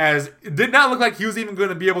 as it did not look like he was even going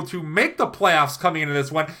to be able to make the playoffs coming into this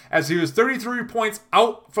one, as he was 33 points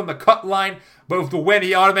out from the cut line, but with the win,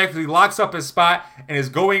 he automatically locks up his spot and is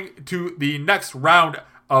going to the next round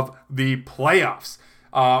of the playoffs.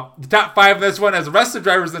 The top 5 of this one, as the rest of the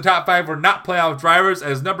drivers in the top 5 were not playoff drivers,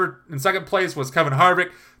 as in second place was Kevin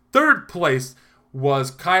Harvick. Third place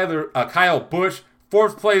was Kyle Busch.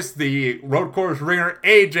 Fourth place, the road course ringer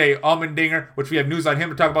AJ Allmendinger, which we have news on him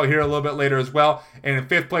to talk about here a little bit later as well. And in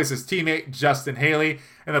fifth place, his teammate Justin Haley.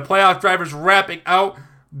 And the playoff drivers wrapping out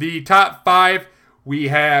the top 5, we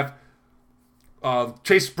have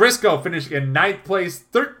Chase Briscoe finishing in 9th place.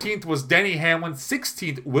 13th was Denny Hamlin.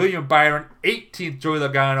 16th, William Byron. 18th, Joey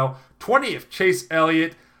Logano. 20th, Chase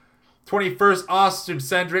Elliott. 21st, Austin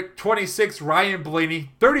Cindric. 26th, Ryan Blaney.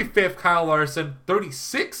 35th, Kyle Larson.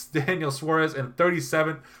 36th, Daniel Suarez. And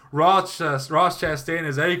 37th, Ross Chastain.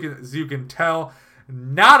 As you can tell,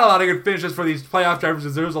 not a lot of good finishes for these playoff drivers,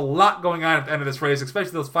 as there was a lot going on at the end of this race,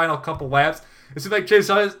 especially those final couple laps. It seemed like Chase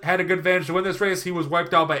had a good advantage to win this race. He was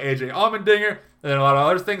wiped out by AJ Allmendinger, and then a lot of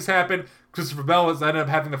other things happened. Christopher Bell ended up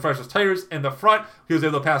having the freshest tires in the front. He was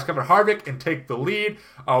able to pass Kevin Harvick and take the lead.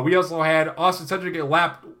 We also had Austin Cindric get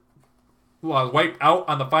wiped out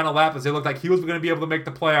on the final lap, as it looked like he was going to be able to make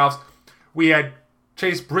the playoffs. We had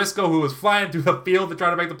Chase Briscoe, who was flying through the field to try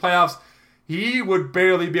to make the playoffs. He would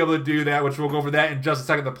barely be able to do that, which we'll go over that in just a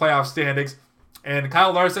second, the playoff standings. And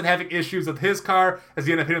Kyle Larson having issues with his car as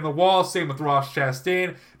he ended up hitting the wall. Same with Ross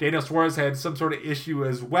Chastain. Daniel Suarez had some sort of issue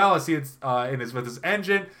as well, as he had with his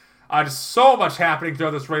engine. Just so much happening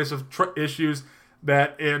throughout this race with issues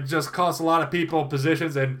that it just cost a lot of people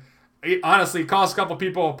positions, and it honestly cost a couple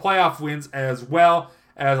people playoff wins as well,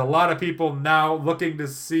 as a lot of people now looking to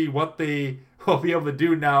see what they will be able to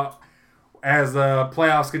do now as the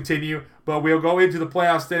playoffs continue. But we'll go into the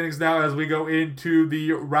playoff standings now as we go into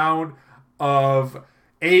the round of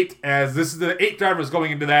 8, as this is the 8 drivers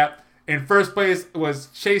going into that. In first place was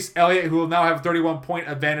Chase Elliott, who will now have a 31-point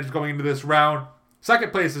advantage going into this round.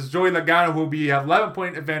 Second place is Joey Logano, who will have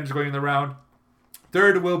 11-point advantage going in the round.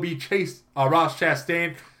 Third will be Ross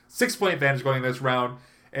Chastain, 6-point advantage going this round.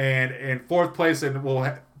 And in fourth place, and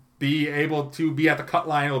will be able to be at the cut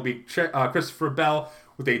line, will be Christopher Bell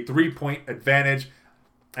with a 3-point advantage.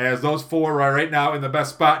 As those four are right now in the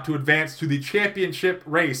best spot to advance to the championship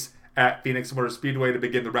race at Phoenix Motor Speedway to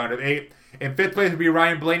begin the round of 8. In fifth place will be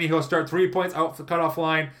Ryan Blaney. He'll start 3 points out the cutoff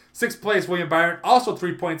line. Sixth place, William Byron, also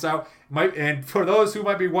 3 points out. And for those who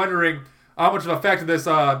might be wondering how much of a factor this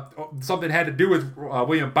something had to do with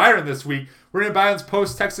William Byron this week, William Byron's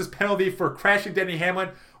post-Texas penalty for crashing Denny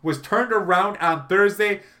Hamlin was turned around on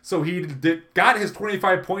Thursday, so he got his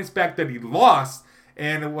 25 points back that he lost,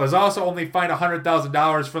 and was also only fined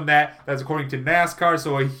 $100,000 from that. That's according to NASCAR,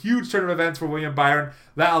 so a huge turn of events for William Byron.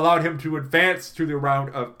 That allowed him to advance to the round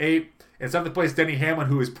of 8. In seventh place, Denny Hamlin,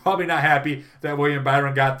 who is probably not happy that William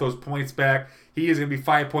Byron got those points back. He is going to be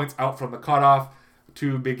 5 points out from the cutoff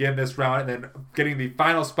to begin this round. And then getting the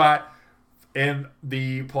final spot in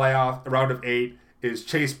the playoff round of 8 is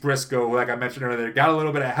Chase Briscoe, who, like I mentioned earlier, got a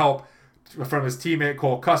little bit of help from his teammate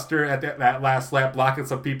Cole Custer at that last lap, blocking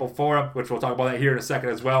some people for him, which we'll talk about that here in a second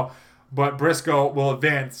as well. But Briscoe will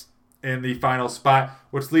advance in the final spot,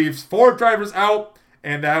 which leaves 4 drivers out.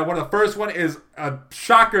 And one of the first one is a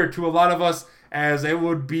shocker to a lot of us, as it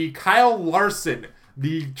would be Kyle Larson,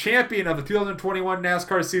 the champion of the 2021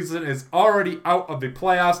 NASCAR season, is already out of the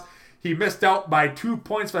playoffs. He missed out by 2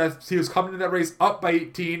 points, but he was coming into that race up by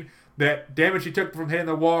 18. That damage he took from hitting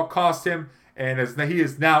the wall cost him, and he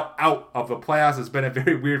is now out of the playoffs. It's been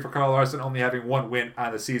very weird for Kyle Larson, only having 1 win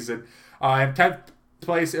on the season. In 10th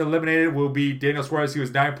place eliminated will be Daniel Suarez. He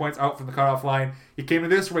was 9 points out from the cutoff line. He came in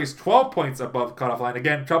this race 12 points above the cutoff line.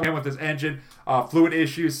 Again, trouble him with his engine, fluid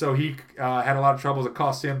issues, so he had a lot of troubles that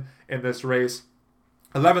cost him in this race.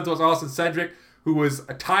 11th was Austin Cindric, who was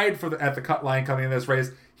tied at the cut line coming in this race.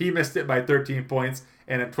 He missed it by 13 points.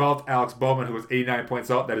 And in 12th, Alex Bowman, who was 89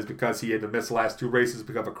 points out. That is because he had to miss the last 2 races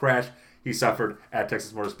because of a crash he suffered at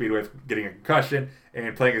Texas Motor Speedway, getting a concussion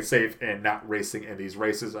and playing it safe and not racing in these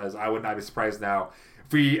races, as I would not be surprised now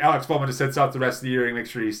if Alex Bowman just sits out the rest of the year and make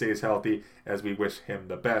sure he stays healthy, as we wish him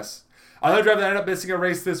the best. Another driver that ended up missing a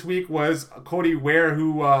race this week was Cody Ware,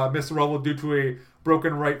 who missed the Roval due to a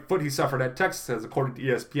broken right foot he suffered at Texas, as according to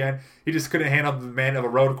ESPN. He just couldn't handle the demand of a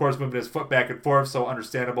road course, moving his foot back and forth, so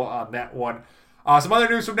understandable on that one. Some other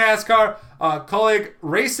news from NASCAR. Colleague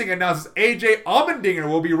Racing announces AJ Allmendinger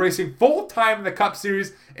will be racing full-time in the Cup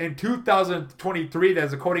Series in 2023. That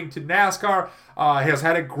is according to NASCAR. He has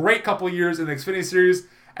had a great couple of years in the Xfinity Series.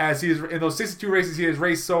 As he is in those 62 races he has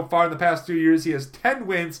raced so far in the past 2 years, he has 10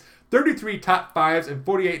 wins, 33 top 5s, and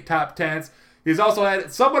 48 top 10s. He's also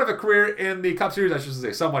had somewhat of a career in the Cup Series. I should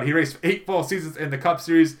say somewhat. He raced 8 full seasons in the Cup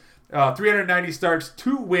Series, 390 starts,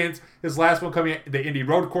 2 wins. His last one coming at the Indy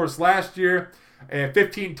Road Course last year. And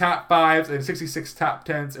 15 top 5s and 66 top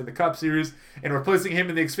 10s in the Cup Series. And replacing him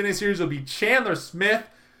in the Xfinity Series will be Chandler Smith.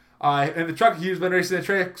 In the truck, he's been racing the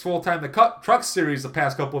trucks full-time, the Cup Truck Series the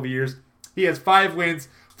past couple of years. He has 5 wins,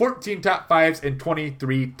 14 top 5s, and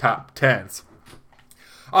 23 top 10s.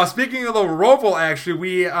 Speaking of the Roval, actually,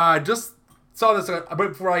 we just saw this a bit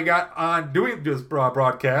before I got on doing this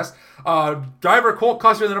broadcast. Driver Cole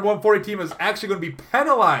Custer, the number 140 team, is actually going to be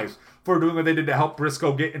penalized for doing what they did to help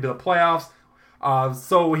Briscoe get into the playoffs.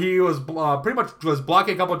 So he was pretty much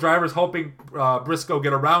blocking a couple of drivers, hoping Briscoe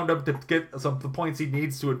get around him to get some of the points he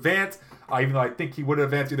needs to advance. Even though I think he would have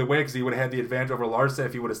advanced either way, because he would have had the advantage over Larson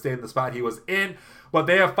if he would have stayed in the spot he was in. But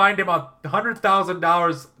they have fined him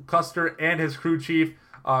 $100,000, Custer and his crew chief,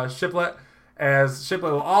 Shiplet, as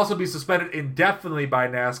Shiplet will also be suspended indefinitely by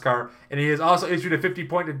NASCAR. And he has also issued a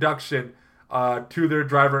 50-point deduction to their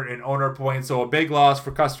driver and owner points. So a big loss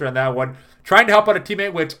for Custer on that one. Trying to help out a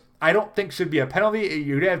teammate, which I don't think should be a penalty.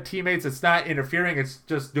 You have teammates. It's not interfering. It's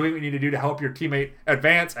just doing what you need to do to help your teammate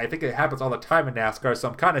advance. I think it happens all the time in NASCAR, so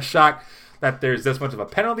I'm kind of shocked that there's this much of a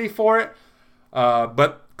penalty for it.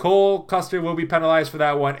 But Cole Custer will be penalized for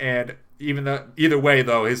that one, and either way,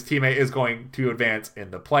 though, his teammate is going to advance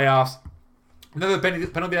in the playoffs. Another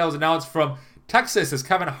penalty that was announced from Texas is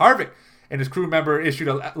Kevin Harvick and his crew member issued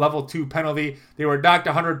a level 2 penalty. They were docked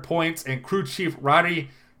 100 points, and crew chief Rodney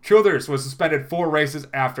Childers was suspended 4 races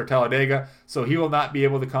after Talladega, so he will not be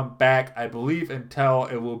able to come back, I believe, until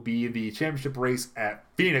it will be the championship race at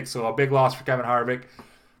Phoenix. So a big loss for Kevin Harvick.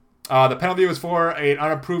 The penalty was for an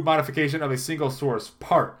unapproved modification of a single source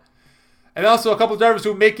part. And also a couple of drivers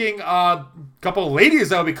who are making a couple of ladies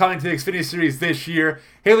that will be coming to the Xfinity Series this year.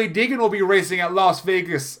 Hailie Deegan will be racing at Las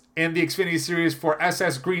Vegas in the Xfinity Series for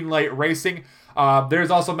SS Greenlight Racing. There's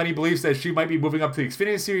also many beliefs that she might be moving up to the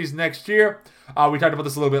Xfinity Series next year. We talked about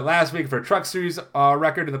this a little bit last week for a Truck Series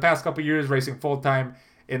record in the past couple of years, racing full-time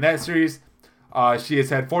in that series. She has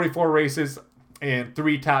had 44 races and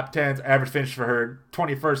 3 top 10s. Average finish for her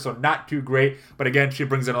 21st, so not too great. But again, she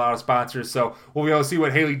brings in a lot of sponsors. So we'll be able to see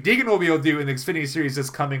what Hailie Deegan will be able to do in the Xfinity Series this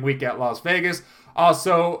coming week at Las Vegas.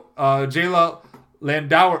 Also, Jayla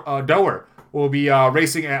Landauer will be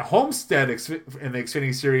racing at Homestead in the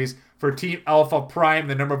Xfinity Series for Team Alpha Prime,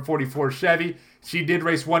 the number 44 Chevy. She did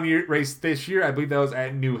race race this year. I believe that was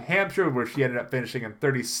at New Hampshire, where she ended up finishing in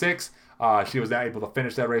 36. She was not able to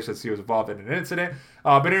finish that race as she was involved in an incident.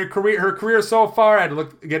 But in her career so far, I had to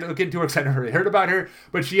look into her because I never really heard about her.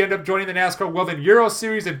 But she ended up joining the NASCAR Weldon Euro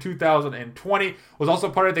Series in 2020. Was also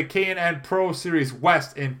part of the K&N Pro Series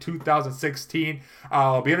West in 2016.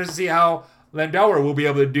 I'll be interested to see how Landauer will be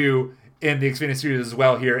able to do in the Xfinity Series as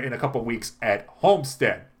well here in a couple weeks at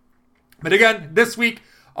Homestead. But again, this week,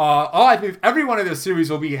 I believe every one of those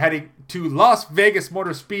series will be heading to Las Vegas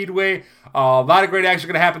Motor Speedway. A lot of great action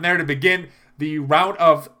going to happen there to begin the round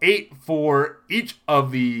of 8 for each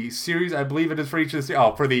of the series. I believe it is for each of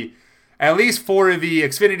the at least for the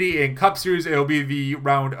Xfinity and Cup Series, it'll be the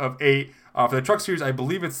round of 8. For the Truck Series, I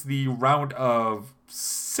believe it's the round of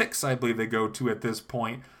 6. I believe they go to at this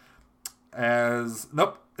point.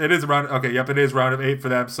 It is round. Okay, yep, it is round of 8 for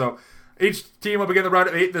them. So each team will begin the round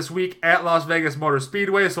of 8 this week at Las Vegas Motor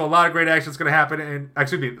Speedway. So a lot of great action is going to happen.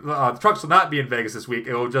 The trucks will not be in Vegas this week.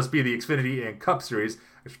 It will just be the Xfinity and Cup Series.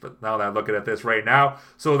 But now that I'm looking at this right now,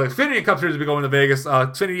 so the Xfinity and Cup Series will be going to Vegas.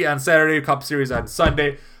 Xfinity on Saturday, Cup Series on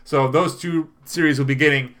Sunday. So those two series will be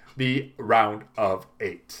getting the round of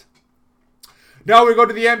 8. Now we go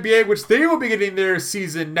to the NBA, which they will be getting their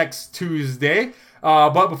season next Tuesday.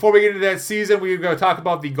 But before we get into that season, we're going to talk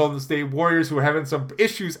about the Golden State Warriors, who are having some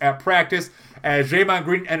issues at practice, as Draymond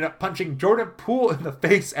Green ended up punching Jordan Poole in the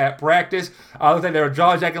face at practice. Looks like they were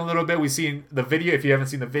jaw-jacking a little bit. We've seen the video. If you haven't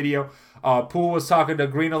seen the video, Poole was talking to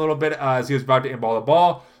Green a little bit as he was about to inball the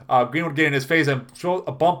ball. Green would get in his face and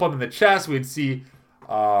bump him in the chest. We'd see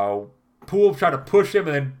Poole try to push him,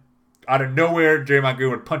 and then out of nowhere, Draymond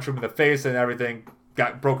Green would punch him in the face, and everything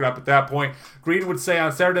got broken up at that point. Green would say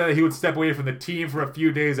on Saturday that he would step away from the team for a few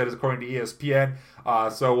days. That is according to ESPN.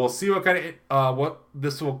 So we'll see what kind of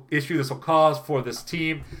issue this will cause for this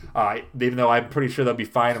team. Even though I'm pretty sure they'll be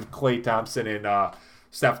fine with Klay Thompson and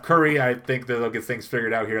Steph Curry, I think that they'll get things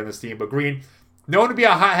figured out here in this team. But Green, known to be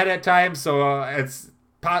a hothead at times, so it's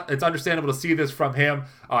understandable to see this from him.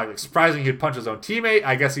 Surprising he'd punch his own teammate.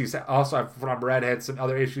 I guess he's also, from Red, had some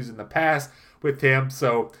other issues in the past with him.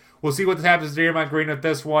 So we'll see what happens to Draymond Green with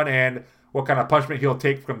this one and what kind of punishment he'll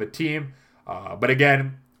take from the team. But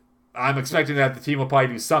again, I'm expecting that the team will probably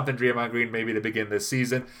do something, Draymond Green, maybe to begin this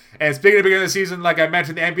season. And speaking of beginning the season, like I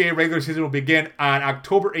mentioned, the NBA regular season will begin on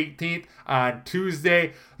October 18th on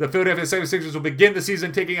Tuesday. The Philadelphia 76ers will begin the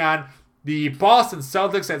season taking on the Boston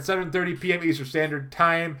Celtics at 7:30 p.m. Eastern Standard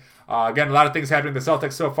Time. Again, a lot of things happening to the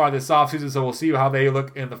Celtics so far this offseason, so we'll see how they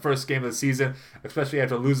look in the first game of the season, especially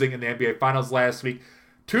after losing in the NBA Finals last week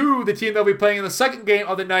to the team they'll be playing in the second game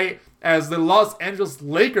of the night, as the Los Angeles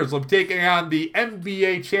Lakers will be taking on the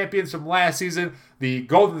NBA champions from last season, the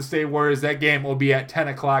Golden State Warriors. That game will be at 10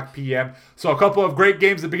 o'clock p.m. So a couple of great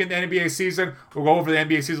games to begin the NBA season. We'll go over the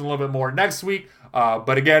NBA season a little bit more next week.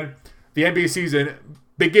 But again, the NBA season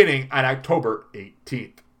beginning on October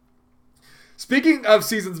 18th. Speaking of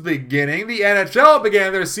seasons beginning, the NHL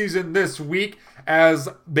began their season this week as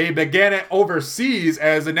they began it overseas,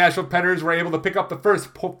 as the Nashville Predators were able to pick up the first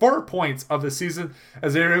 4 points of the season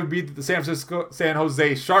as they were able to beat the San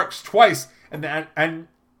Jose Sharks twice in the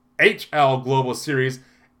NHL Global Series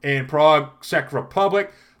in Prague, Czech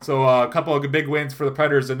Republic. So a couple of big wins for the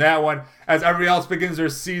Predators in that one, as everybody else begins their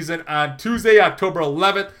season on Tuesday, October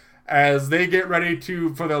 11th, as they get ready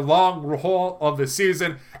for the long haul of the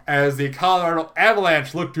season, as the Colorado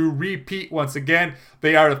Avalanche look to repeat once again.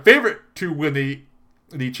 They are the favorite to win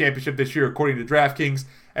the championship this year, according to DraftKings,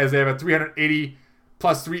 as they have a 380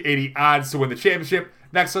 plus 380 odds to win the championship.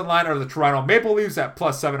 Next in line are the Toronto Maple Leafs at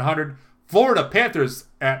plus 700, Florida Panthers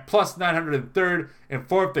at plus 903rd, and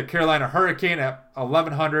fourth, the Carolina Hurricane at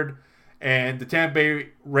 1100, and the Tampa Bay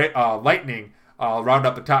Lightning round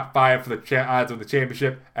up the top 5 for the odds of the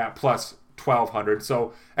championship at plus 1,200.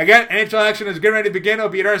 So again, NHL action is getting ready to begin. It'll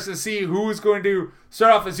be interesting to see who's going to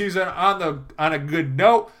start off the season on a good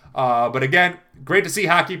note. But again, great to see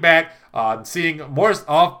hockey back. Seeing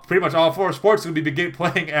pretty much all 4 sports will be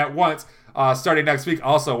playing at once, starting next week.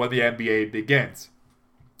 Also, when the NBA begins.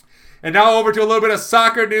 And now over to a little bit of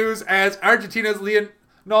soccer news, as Argentina's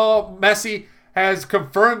Lionel Messi has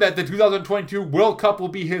confirmed that the 2022 World Cup will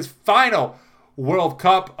be his final World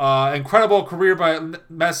Cup. Incredible career by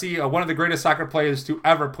Messi, one of the greatest soccer players to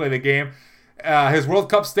ever play the game. His World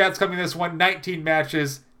Cup stats coming this one: 19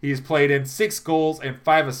 matches, he's played in, 6 goals and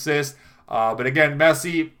 5 assists. But again,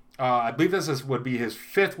 Messi, I believe would be his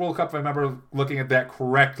 5th World Cup, if I remember looking at that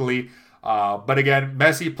correctly. But again,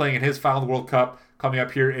 Messi playing in his final World Cup coming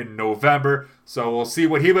up here in November. So we'll see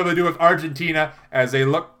what he'll be able to do with Argentina as they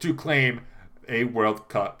look to claim a World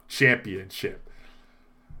Cup championship.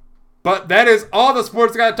 But that is all the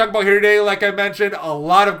sports I got to talk about here today. Like I mentioned, a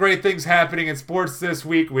lot of great things happening in sports this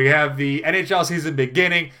week. We have the NHL season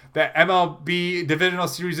beginning. The MLB divisional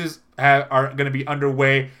series are going to be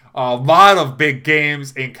underway. A lot of big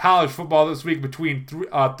games in college football this week between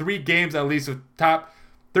 3 games at least with top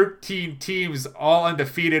 13 teams all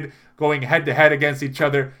undefeated going head-to-head against each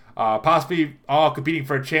other, possibly all competing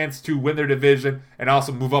for a chance to win their division and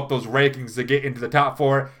also move up those rankings to get into the top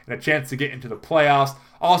 4 and a chance to get into the playoffs.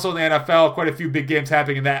 Also in the NFL, quite a few big games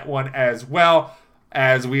happening in that one as well,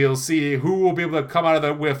 as we'll see who will be able to come out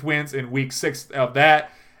of with wins in week 6 of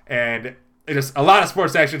that. And just a lot of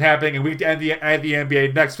sports action happening, and we end the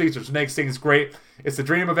NBA next week, which makes things great. It's the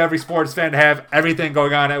dream of every sports fan to have everything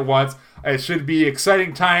going on at once. It should be an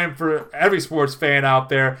exciting time for every sports fan out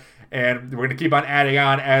there, and we're going to keep on adding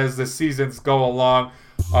on as the seasons go along.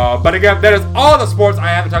 But again, that is all the sports I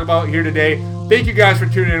have to talk about here today. Thank you guys for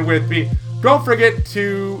tuning in with me. Don't forget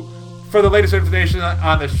for the latest information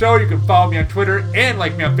on the show, you can follow me on Twitter and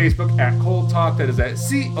like me on Facebook at Cold Talk. That is at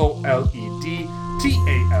COLEDTALK.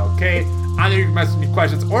 On there, you can message me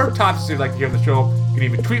questions or topics you'd like to hear on the show. You can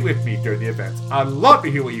even tweet with me during the events. I'd love to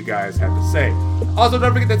hear what you guys have to say. Also,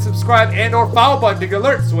 don't forget that subscribe and or follow button to get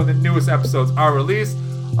alerts when the newest episodes are released.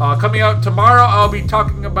 Coming out tomorrow, I'll be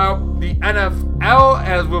talking about the NFL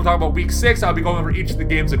as we'll talk about week 6. I'll be going over each of the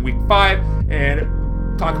games in week 5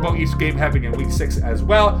 and talk about each game happening in week 6 as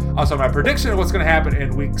well. Also, my prediction of what's going to happen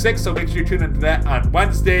in week 6, so make sure you tune into that on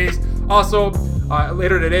Wednesdays. Also,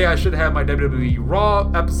 later today, I should have my WWE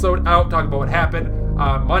Raw episode out, talking about what happened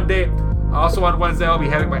on Monday. Also on Wednesday, I'll be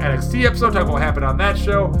having my NXT episode, talking about what happened on that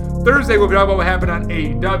show. Thursday, we'll be talking about what happened on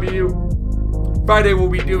AEW. Friday, we'll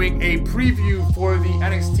be doing a preview for the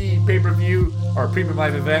NXT pay-per-view, or premium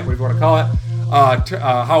live event, whatever you want to call it,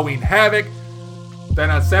 Halloween Havoc. Then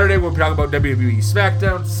on Saturday, we'll be talking about WWE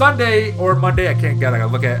SmackDown. Sunday or Monday, I gotta remember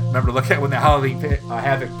to look at when the Halloween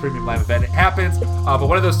Havoc Premium Live event happens. But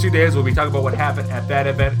one of those 2 days, we'll be talking about what happened at that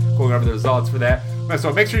event, going over the results for that.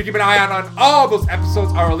 So make sure you keep an eye on all those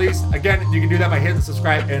episodes are released. Again, you can do that by hitting the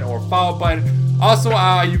subscribe and or follow button. Also,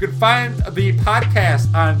 you can find the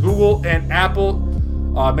podcast on Google and Apple.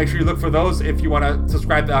 Make sure you look for those if you want to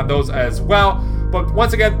subscribe on those as well. But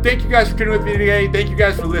once again, thank you guys for tuning with me today. Thank you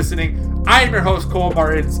guys for listening. I am your host, Cole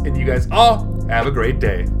Martins, and you guys all have a great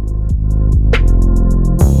day.